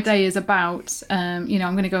 today my day is about, I'm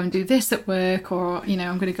going to go and do this at work, or,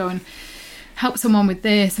 I'm going to go and help someone with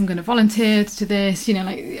this, I'm going to volunteer to do this,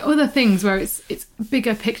 like other things where it's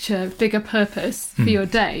bigger picture, bigger purpose for your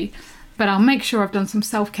day. But I'll make sure I've done some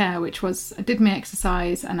self-care, which was I did my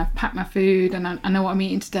exercise and I've packed my food and I know what I'm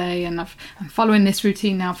eating today, and I'm following this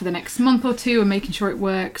routine now for the next month or two and making sure it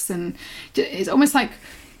works. And it's almost like,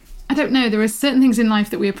 I don't know, there are certain things in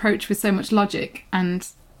life that we approach with so much logic, and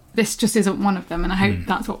this just isn't one of them. And I hope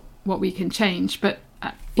that's what we can change. But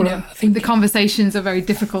I think the conversations are very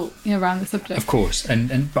difficult around the subject. Of course,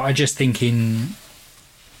 but I just think in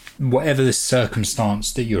whatever the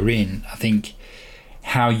circumstance that you're in, I think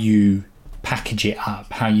how you package it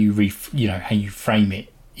up, how you how you frame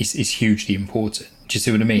it is hugely important. Do you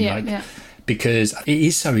see what I mean? Because it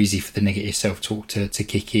is so easy for the negative self-talk to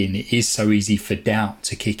kick in. It is so easy for doubt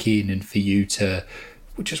to kick in, and for you to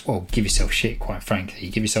just give yourself shit. Quite frankly,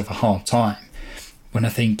 give yourself a hard time. When I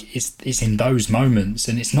think it's in those moments,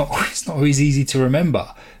 and it's not always easy to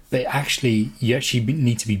remember, but you actually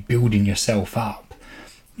need to be building yourself up,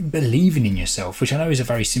 believing in yourself, which I know is a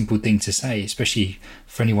very simple thing to say, especially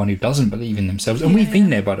for anyone who doesn't believe in themselves. And we've been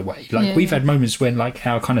there, by the way. We've had moments when our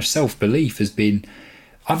kind of self-belief has been,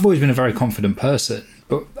 I've always been a very confident person,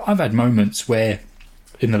 but I've had moments where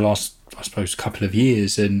in the last, I suppose, couple of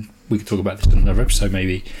years, and we could talk about this in another episode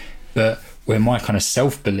maybe, but where my kind of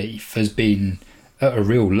self-belief has been at a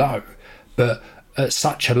real low, but at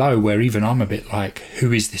such a low where even I'm a bit like,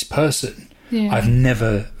 who is this person? I've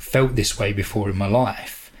never felt this way before in my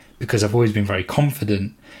life, because I've always been very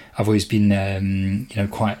confident. I've always been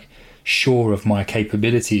quite sure of my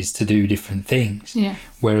capabilities to do different things.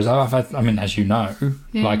 Whereas I've had, as you know,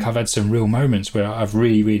 I've had some real moments where I've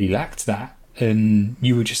really, really lacked that, and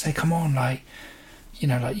you would just say, come on, you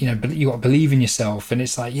got to believe in yourself. And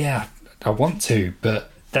it's like, I want to, but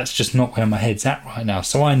that's just not where my head's at right now.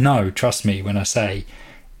 So I know, trust me, when I say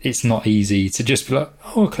it's not easy to just be like,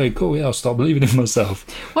 oh, okay, cool, I'll start believing in myself.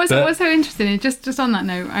 What's so interesting, just on that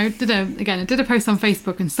note, I did a post on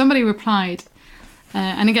Facebook, and somebody replied,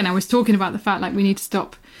 and again, I was talking about the fact we need to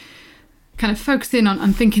stop kind of focusing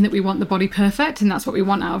on thinking that we want the body perfect, and that's what we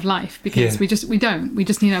want out of life, because we just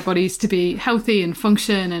need our bodies to be healthy and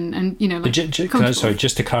function and sorry,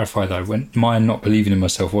 just to clarify though, when my not believing in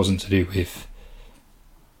myself wasn't to do with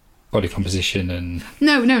body composition and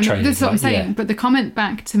no, that's what I'm saying. But the comment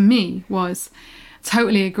back to me was,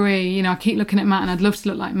 totally agree, I keep looking at Matt and I'd love to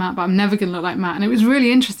look like Matt, but I'm never going to look like Matt. And it was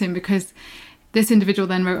really interesting, because this individual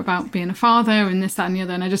then wrote about being a father and this, that and the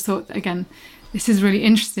other, and I just thought, again, this is really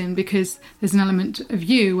interesting, because there's an element of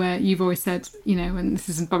you where you've always said, and this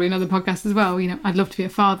is probably another podcast as well, I'd love to be a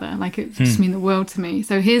father, it just mean the world to me.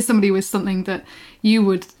 So here's somebody with something that you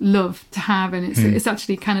would love to have, and it's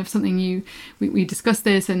actually kind of something we discussed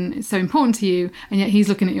this, and it's so important to you, and yet he's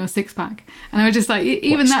looking at your six-pack. And I was just like,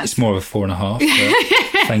 it's more of a 4.5,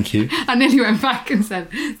 but thank you. I nearly went back and said,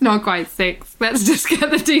 it's not quite 6, let's just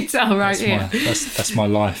get the detail right here. That's my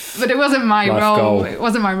life. But it wasn't my role. Goal. It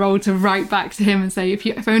wasn't my role to write back to him and say,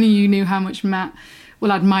 if only you knew how much Matt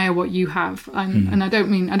will admire what you have. And I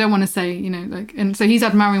don't want to say, and so he's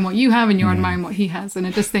admiring what you have and you're admiring what he has. And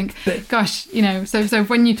I just think, gosh, so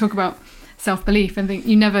when you talk about self-belief, and think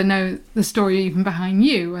you never know the story even behind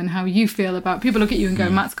you and how you feel about, people look at you and go,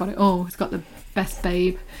 Matt's got it all, he's got the best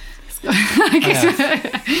babe. Joking.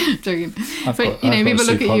 I've got people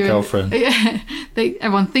look at you girlfriend.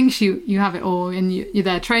 Everyone thinks you have it all, and you're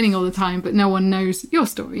there training all the time, but no one knows your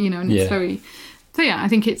story, and it's very, so I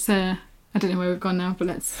think it's I don't know where we've gone now, but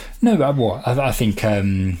let's I think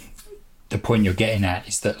the point you're getting at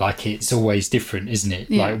is that it's always different, isn't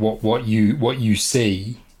it? What you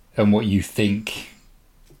see and what you think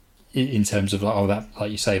in terms of that, like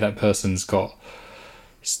you say, that person's got,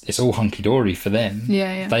 it's all hunky-dory for them.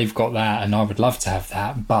 They've got that, and I would love to have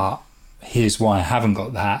that, but here's why I haven't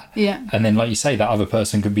got that. And then, like you say, that other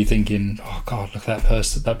person could be thinking, oh God, look at that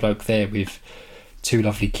person, that bloke there with 2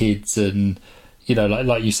 lovely kids, and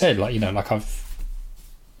like you said,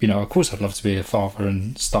 you know, of course I'd love to be a father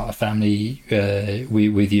and start a family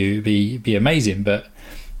with you. It'd be amazing. But,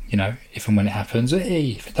 you know, if and when it happens, hey,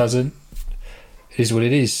 if it doesn't, it is what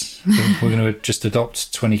it is. We're going to just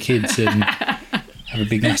adopt 20 kids and have a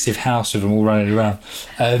big massive house with them all running around.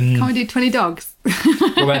 Can't we do 20 dogs?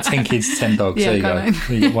 What about 10 kids, 10 dogs? Yeah, there you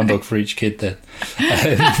go. You get one dog for each kid then.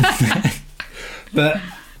 But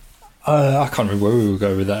I can't remember where we will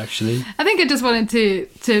go with that, actually. I think I just wanted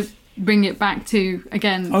to bring it back to,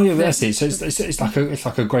 again... Oh, yeah, that's it. So it's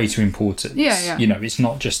like a greater importance. Yeah. You know, it's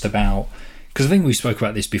not just about... Because I think we spoke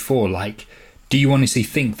about this before, like, do you honestly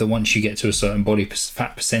think that once you get to a certain body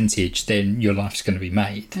fat percentage, then your life's going to be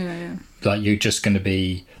made? Yeah. Like, you're just going to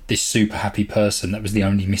be this super happy person that was the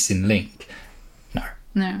only missing link.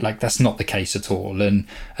 No. Like, that's not the case at all. And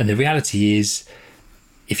the reality is,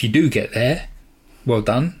 if you do get there, well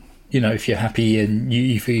done. You know, if you're happy and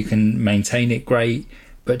you feel you can maintain it, great.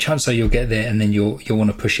 But chances are you'll get there and then you'll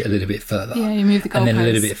want to push it a little bit further. Yeah, you move the goalposts. And then a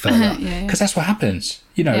little bit further. Yeah. Because that's what happens.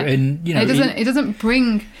 You know, and, you know... It doesn't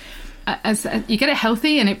bring... As you get it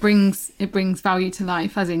healthy, and it brings value to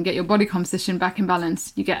life, as in get your body composition back in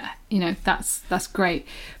balance. You get, you know, that's great.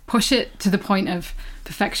 Push it to the point of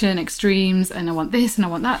perfection, extremes, and I want this and I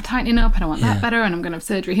want that tightening up and I want that better and I'm going to have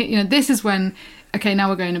surgery. You know, this is when, okay, now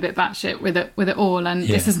we're going a bit batshit with it all, and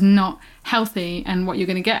this is not healthy. And what you're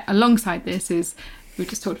going to get alongside this is, we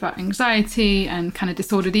just talked about anxiety and kind of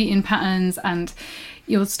disordered eating patterns, and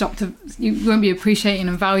you won't be appreciating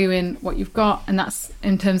and valuing what you've got, and that's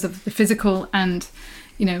in terms of the physical and,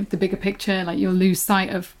 you know, the bigger picture. Like, you'll lose sight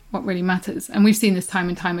of what really matters, and we've seen this time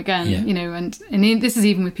and time again. You know, and this is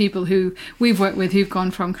even with people who we've worked with who've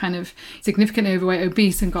gone from kind of significantly overweight,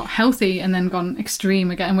 obese, and got healthy, and then gone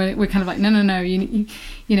extreme again. And we're kind of like, no, you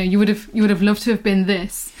know, you would have loved to have been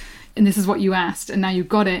this, and this is what you asked, and now you've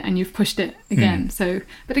got it and you've pushed it again. So,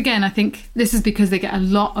 but again, I think this is because they get a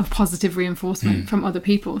lot of positive reinforcement from other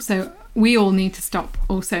people. So we all need to stop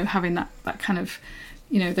also having that kind of,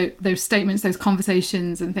 you know, those statements, those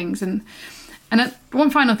conversations and things. And one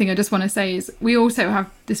final thing I just want to say is, we also have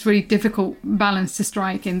this really difficult balance to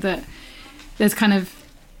strike, in that there's kind of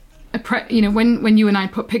you know, when you and I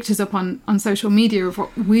put pictures up on social media of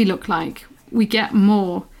what we look like, we get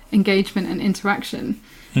more engagement and interaction.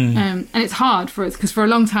 And it's hard for us, because for a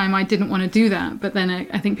long time I didn't want to do that, but then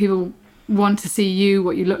I think people want to see you,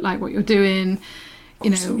 what you look like, what you're doing,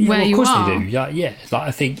 you know, where you are. Of course they do. Yeah. Like,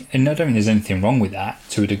 I think, and I don't think there's anything wrong with that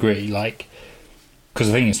to a degree, like, because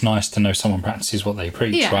I think it's nice to know someone practices what they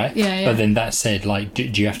preach, right? Yeah. But then that said, like, do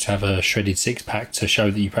you have to have a shredded six-pack to show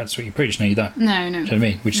that you practice what you preach? No, you don't. No. Do you know what I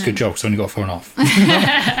mean? Which is a good job, because I've only got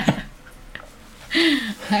 4.5.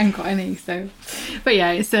 I haven't got any, so. But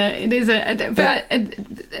yeah, but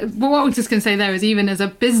what I was just going to say there is, even as a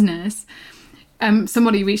business,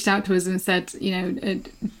 somebody reached out to us and said, you know,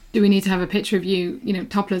 do we need to have a picture of you, you know,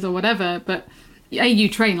 topless or whatever? But you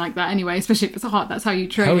train like that anyway, especially if it's hot. That's how you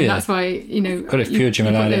train. Oh, yeah. That's why, you know. But if Pure Gym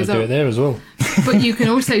allowed to do it there as well. But you can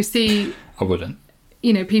also see. I wouldn't.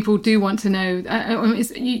 You know, people do want to know.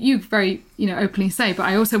 You very, you know, openly say, but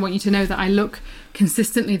I also want you to know that I look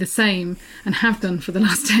consistently the same and have done for the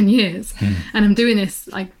last 10 years. And I'm doing this,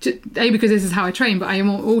 like, because this is how I train, but I am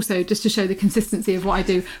also just to show the consistency of what I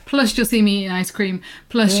do. Plus, you'll see me eating ice cream.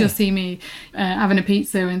 Plus, you'll see me having a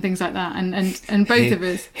pizza and things like that. And both of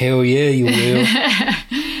us. Hell yeah, you will.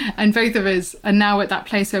 And both of us are now at that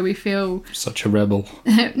place where we feel such a rebel.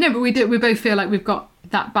 No, but we do. We both feel like we've got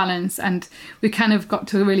that balance, and we kind of got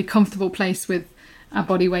to a really comfortable place with our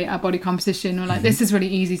body weight, our body composition. We're like, this is really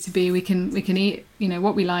easy to be. We can eat, you know,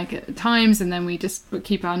 what we like at times, and then we just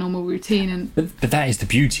keep our normal routine. And but that is the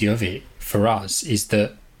beauty of it for us, is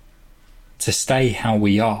that to stay how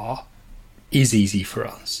we are is easy for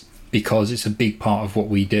us, because it's a big part of what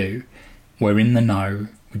we do. We're in the know.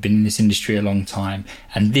 We've been in this industry a long time,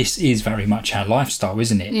 and this is very much our lifestyle,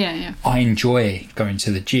 isn't it? Yeah. I enjoy going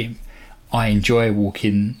to the gym. I enjoy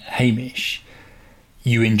walking Hamish.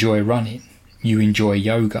 You enjoy running. You enjoy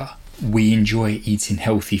yoga. We enjoy eating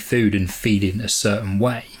healthy food and feeding a certain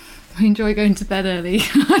way. We enjoy going to bed early.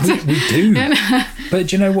 we do. But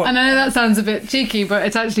do you know what? I know that sounds a bit cheeky, but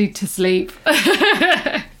it's actually to sleep.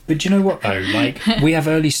 But do you know what, though? Like, we have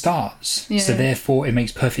early starts. So therefore it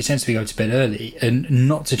makes perfect sense we go to bed early. And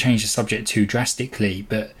not to change the subject too drastically,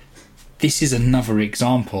 but this is another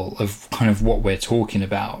example of kind of what we're talking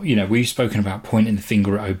about. You know, we've spoken about pointing the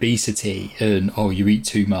finger at obesity and, oh, you eat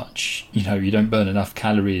too much, you know, you don't burn enough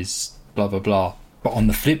calories, blah, blah, blah. But on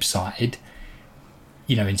the flip side,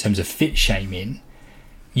 you know, in terms of fit shaming,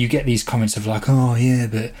 you get these comments of like, oh yeah,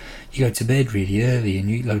 but you go to bed really early and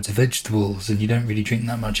you eat loads of vegetables and you don't really drink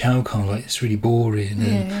that much alcohol, like it's really boring,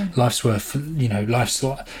 and life's worth, you know, life's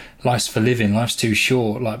for living, life's too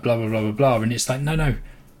short, like blah blah blah blah blah. And it's like, no,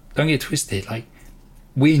 don't get twisted. Like,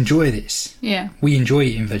 we enjoy this. Yeah. We enjoy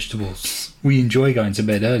eating vegetables. We enjoy going to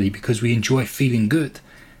bed early because we enjoy feeling good.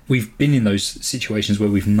 We've been in those situations where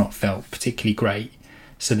we've not felt particularly great,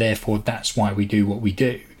 so therefore that's why we do what we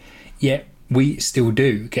do. Yet we still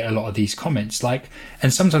do get a lot of these comments, like,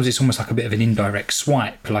 and sometimes it's almost like a bit of an indirect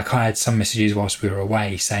swipe. Like, I had some messages whilst we were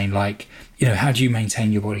away saying like, you know, how do you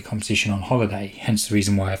maintain your body composition on holiday? Hence the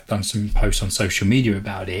reason why I've done some posts on social media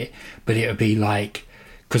about it. But it would be like,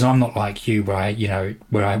 because I'm not like you, where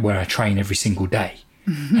I train every single day.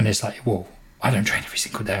 And it's like, well, I don't train every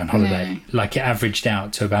single day on holiday. Like, it averaged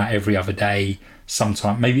out to about every other day,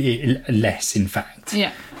 sometime, maybe less, in fact.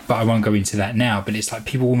 Yeah. But I won't go into that now. But it's like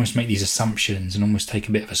people almost make these assumptions and almost take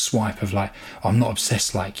a bit of a swipe of like, oh, I'm not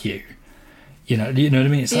obsessed like you. You know what I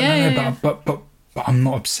mean? It's like, but I'm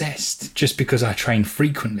not obsessed. Just because I train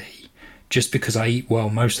frequently, just because I eat well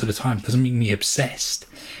most of the time, doesn't make me obsessed.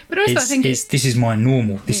 But also, I think this is my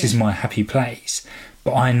normal. This is my happy place.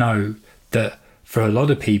 But I know that for a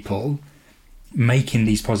lot of people, making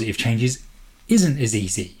these positive changes isn't as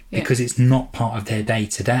easy because it's not part of their day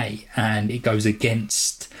to day, and it goes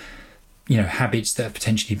against, you know, habits that have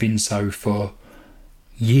potentially been so for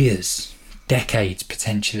years, decades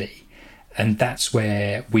potentially. And that's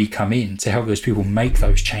where we come in to help those people make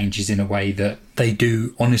those changes in a way that they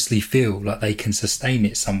do honestly feel like they can sustain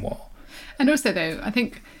it somewhat. And also, though, I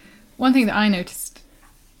think one thing that I noticed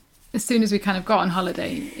as soon as we kind of got on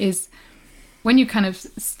holiday is when you kind of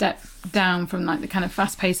step down from like the kind of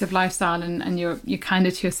fast pace of lifestyle and you're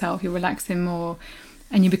kinder to yourself, you're relaxing more,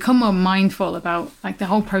 and you become more mindful about like the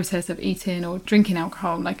whole process of eating or drinking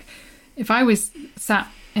alcohol. Like, if I was sat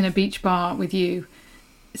in a beach bar with you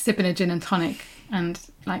sipping a gin and tonic and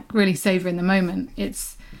like really savouring the moment,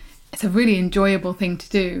 it's a really enjoyable thing to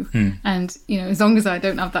do. And, you know, as long as I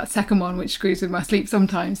don't have that second one, which screws with my sleep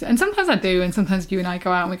sometimes, and sometimes I do, and sometimes you and I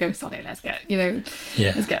go out and we go, sorry, let's get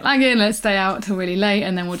lagging, let's stay out till really late,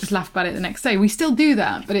 and then we'll just laugh about it the next day. We still do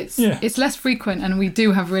that, but it's less frequent, and we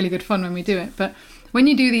do have really good fun when we do it. But when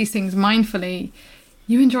you do these things mindfully,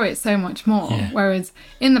 you enjoy it so much more. Whereas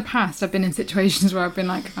in the past, I've been in situations where I've been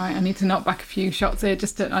like, all right, I need to knock back a few shots here,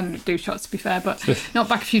 I don't do shots to be fair, but knock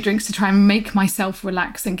back a few drinks to try and make myself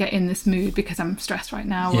relax and get in this mood because I'm stressed right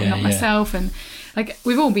now, or not myself. And like,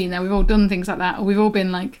 we've all been there, we've all done things like that, or we've all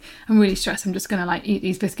been like, I'm really stressed, I'm just gonna like eat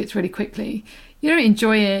these biscuits really quickly. You don't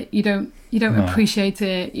enjoy it, you don't appreciate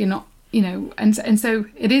it, you're not, you know, and so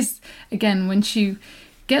it is, again, once you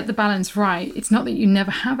get the balance right, it's not that you never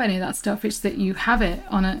have any of that stuff, it's that you have it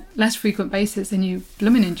on a less frequent basis and you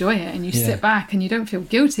blooming enjoy it, and you sit back and you don't feel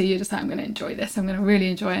guilty. You're just like, I'm going to enjoy this, I'm going to really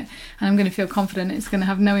enjoy it, and I'm going to feel confident it's going to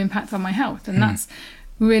have no impact on my health. And that's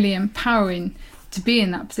really empowering to be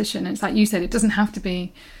in that position. And it's like you said, it doesn't have to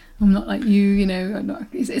be, I'm not like you know,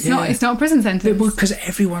 it's not a prison sentence. Because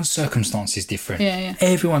everyone's circumstance is different.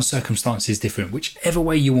 Everyone's circumstance is different, whichever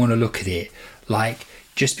way you want to look at it. Like,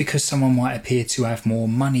 just because someone might appear to have more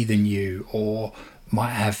money than you, or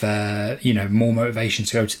might have more motivation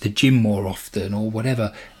to go to the gym more often or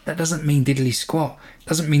whatever, that doesn't mean diddly squat.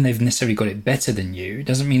 Doesn't mean they've necessarily got it better than you. It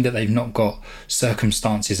doesn't mean that they've not got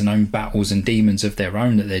circumstances and own battles and demons of their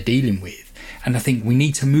own that they're dealing with. And I think we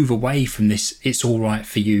need to move away from this it's all right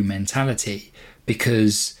for you mentality,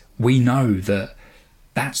 because we know that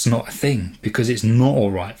that's not a thing, because it's not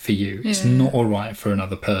all right for you. It's not all right for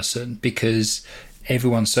another person, because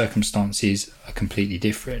everyone's circumstances are completely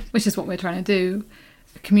different. Which is what we're trying to do.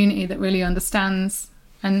 A community that really understands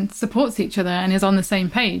and supports each other and is on the same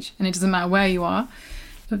page. And it doesn't matter where you are,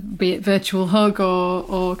 be it virtual hug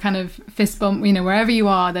or kind of fist bump, you know, wherever you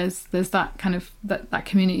are, there's that kind of that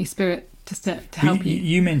community spirit just to help you.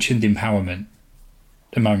 You mentioned empowerment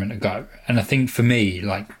a moment ago. And I think for me,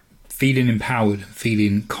 like, feeling empowered and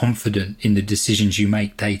feeling confident in the decisions you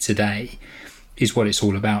make day to day is what it's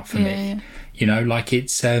all about for me. You know, like,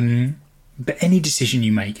 it's but any decision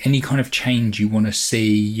you make, any kind of change you want to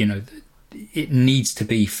see, you know, it needs to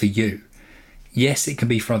be for you. Yes, it can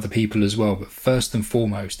be for other people as well, but first and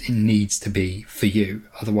foremost, it needs to be for you.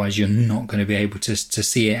 Otherwise, you're not going to be able to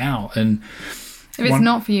see it out. And if it's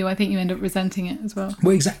not for you, I think you end up resenting it as well.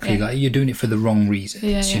 Well, exactly. Like, you're doing it for the wrong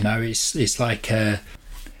reasons. You know, it's like.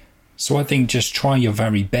 So I think just try your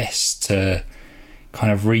very best to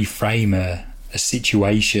kind of reframe a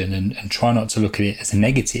situation and try not to look at it as a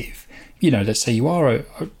negative. You know, let's say you are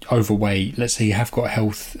overweight, let's say you have got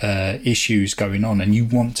health issues going on and you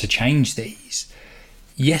want to change these.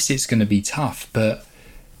 Yes, it's going to be tough, but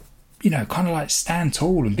kind of like stand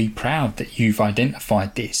tall and be proud that you've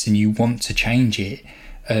identified this and you want to change it,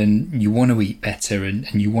 and you want to eat better, and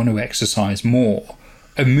you want to exercise more,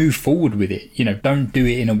 and move forward with it. Don't do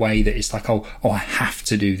it in a way that it's like, oh, I have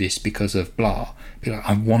to do this because of blah. Be like,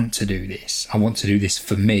 I want to do this. I want to do this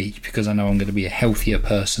for me because I know I'm going to be a healthier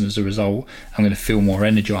person as a result. I'm going to feel more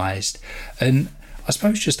energized. And I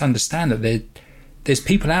suppose just understand that there's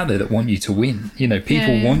people out there that want you to win.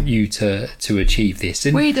 People want you to achieve this.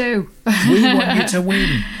 And we do. We want you to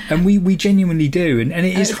win. And we genuinely do. And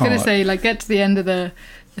it is hard. I was going to say, get to the end of the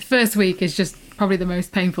first week is just probably the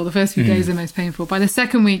most painful. The first few days are the most painful. By the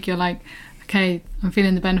second week, you're like, okay, I'm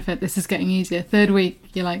feeling the benefit. This is getting easier. Third week,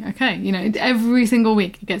 you're like, okay, every single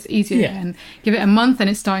week it gets easier. Yeah. And give it a month and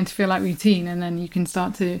it's starting to feel like routine. And then you can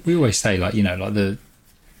start to... We always say, the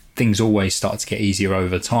things always start to get easier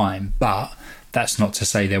over time. But that's not to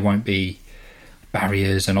say there won't be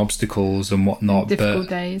barriers and obstacles and whatnot. Difficult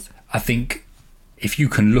days. I think if you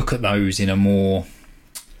can look at those in a more...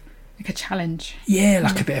 like a challenge. Yeah,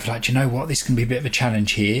 like a bit of like, do you know what? This can be a bit of a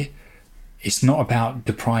challenge here. It's not about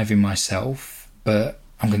depriving myself, but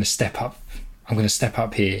I'm going to step up. I'm going to step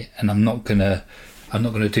up here, and I'm not going to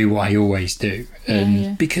do what I always do.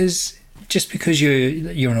 Because just because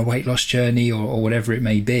you're on a weight loss journey or whatever it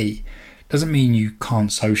may be, doesn't mean you can't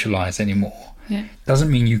socialise anymore. Yeah. Doesn't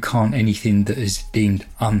mean you can't anything that is deemed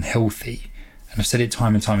unhealthy. And I've said it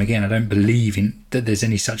time and time again. I don't believe in that there's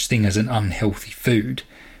any such thing as an unhealthy food,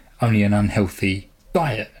 only an unhealthy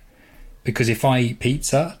diet. Because if I eat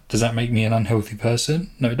pizza, does that make me an unhealthy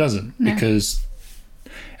person? No, it doesn't. No. Because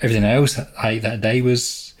everything else I ate that day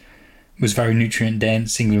was very nutrient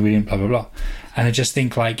dense, single ingredient, blah, blah, blah. And I just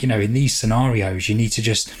think in these scenarios, you need to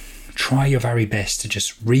just try your very best to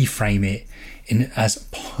just reframe it in as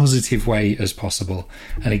positive way as possible.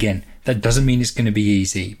 And again, that doesn't mean it's going to be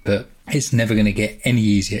easy, but it's never going to get any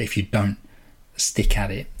easier if you don't stick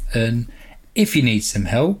at it. And if you need some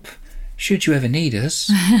help, should you ever need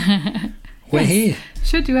us, we're here.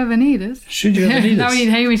 Should you ever need us? Should you ever need us? Now we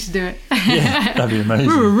need Hamish to do it. Yeah, that'd be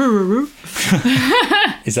amazing.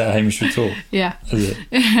 Is that a Hamish retort? Yeah. Is it?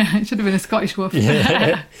 It should have been a Scottish wolf.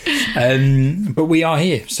 Yeah. But we are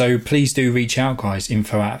here. So please do reach out, guys.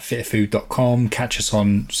 info@fitterfood.com. Catch us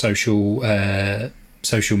on social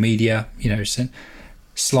media.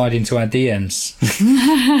 Slide into our DMs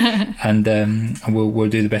and we'll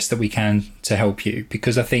do the best that we can to help you,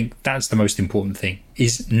 because I think that's the most important thing,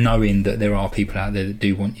 is knowing that there are people out there that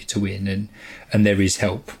do want you to win, and there is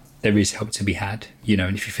help to be had,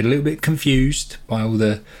 and if you feel a little bit confused by all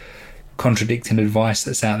the contradicting advice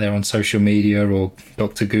that's out there on social media or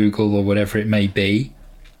Dr. Google or whatever it may be,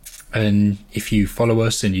 and if you follow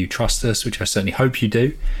us and you trust us, which I certainly hope you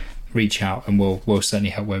do, reach out and we'll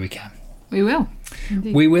certainly help where we can. We will.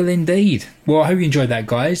 Indeed. We will indeed. Well, I hope you enjoyed that,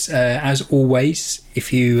 guys. As always,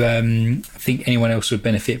 if you think anyone else would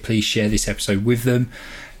benefit, please share this episode with them.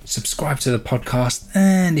 Subscribe to the podcast,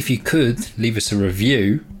 and if you could, leave us a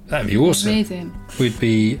review. That'd be awesome. Amazing. We'd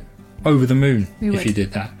be over the moon if you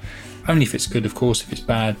did that. Only if it's good, of course. If it's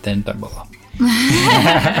bad, then don't bother.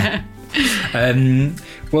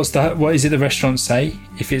 What is it the restaurants say?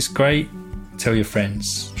 If it's great, tell your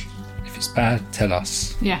friends. If it's bad, tell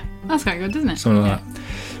us. Yeah. That's quite good, doesn't it? Something like that.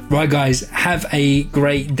 Right, guys, have a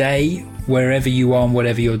great day wherever you are and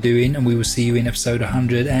whatever you're doing, and we will see you in episode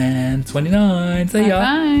 129. See ya.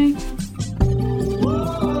 Bye.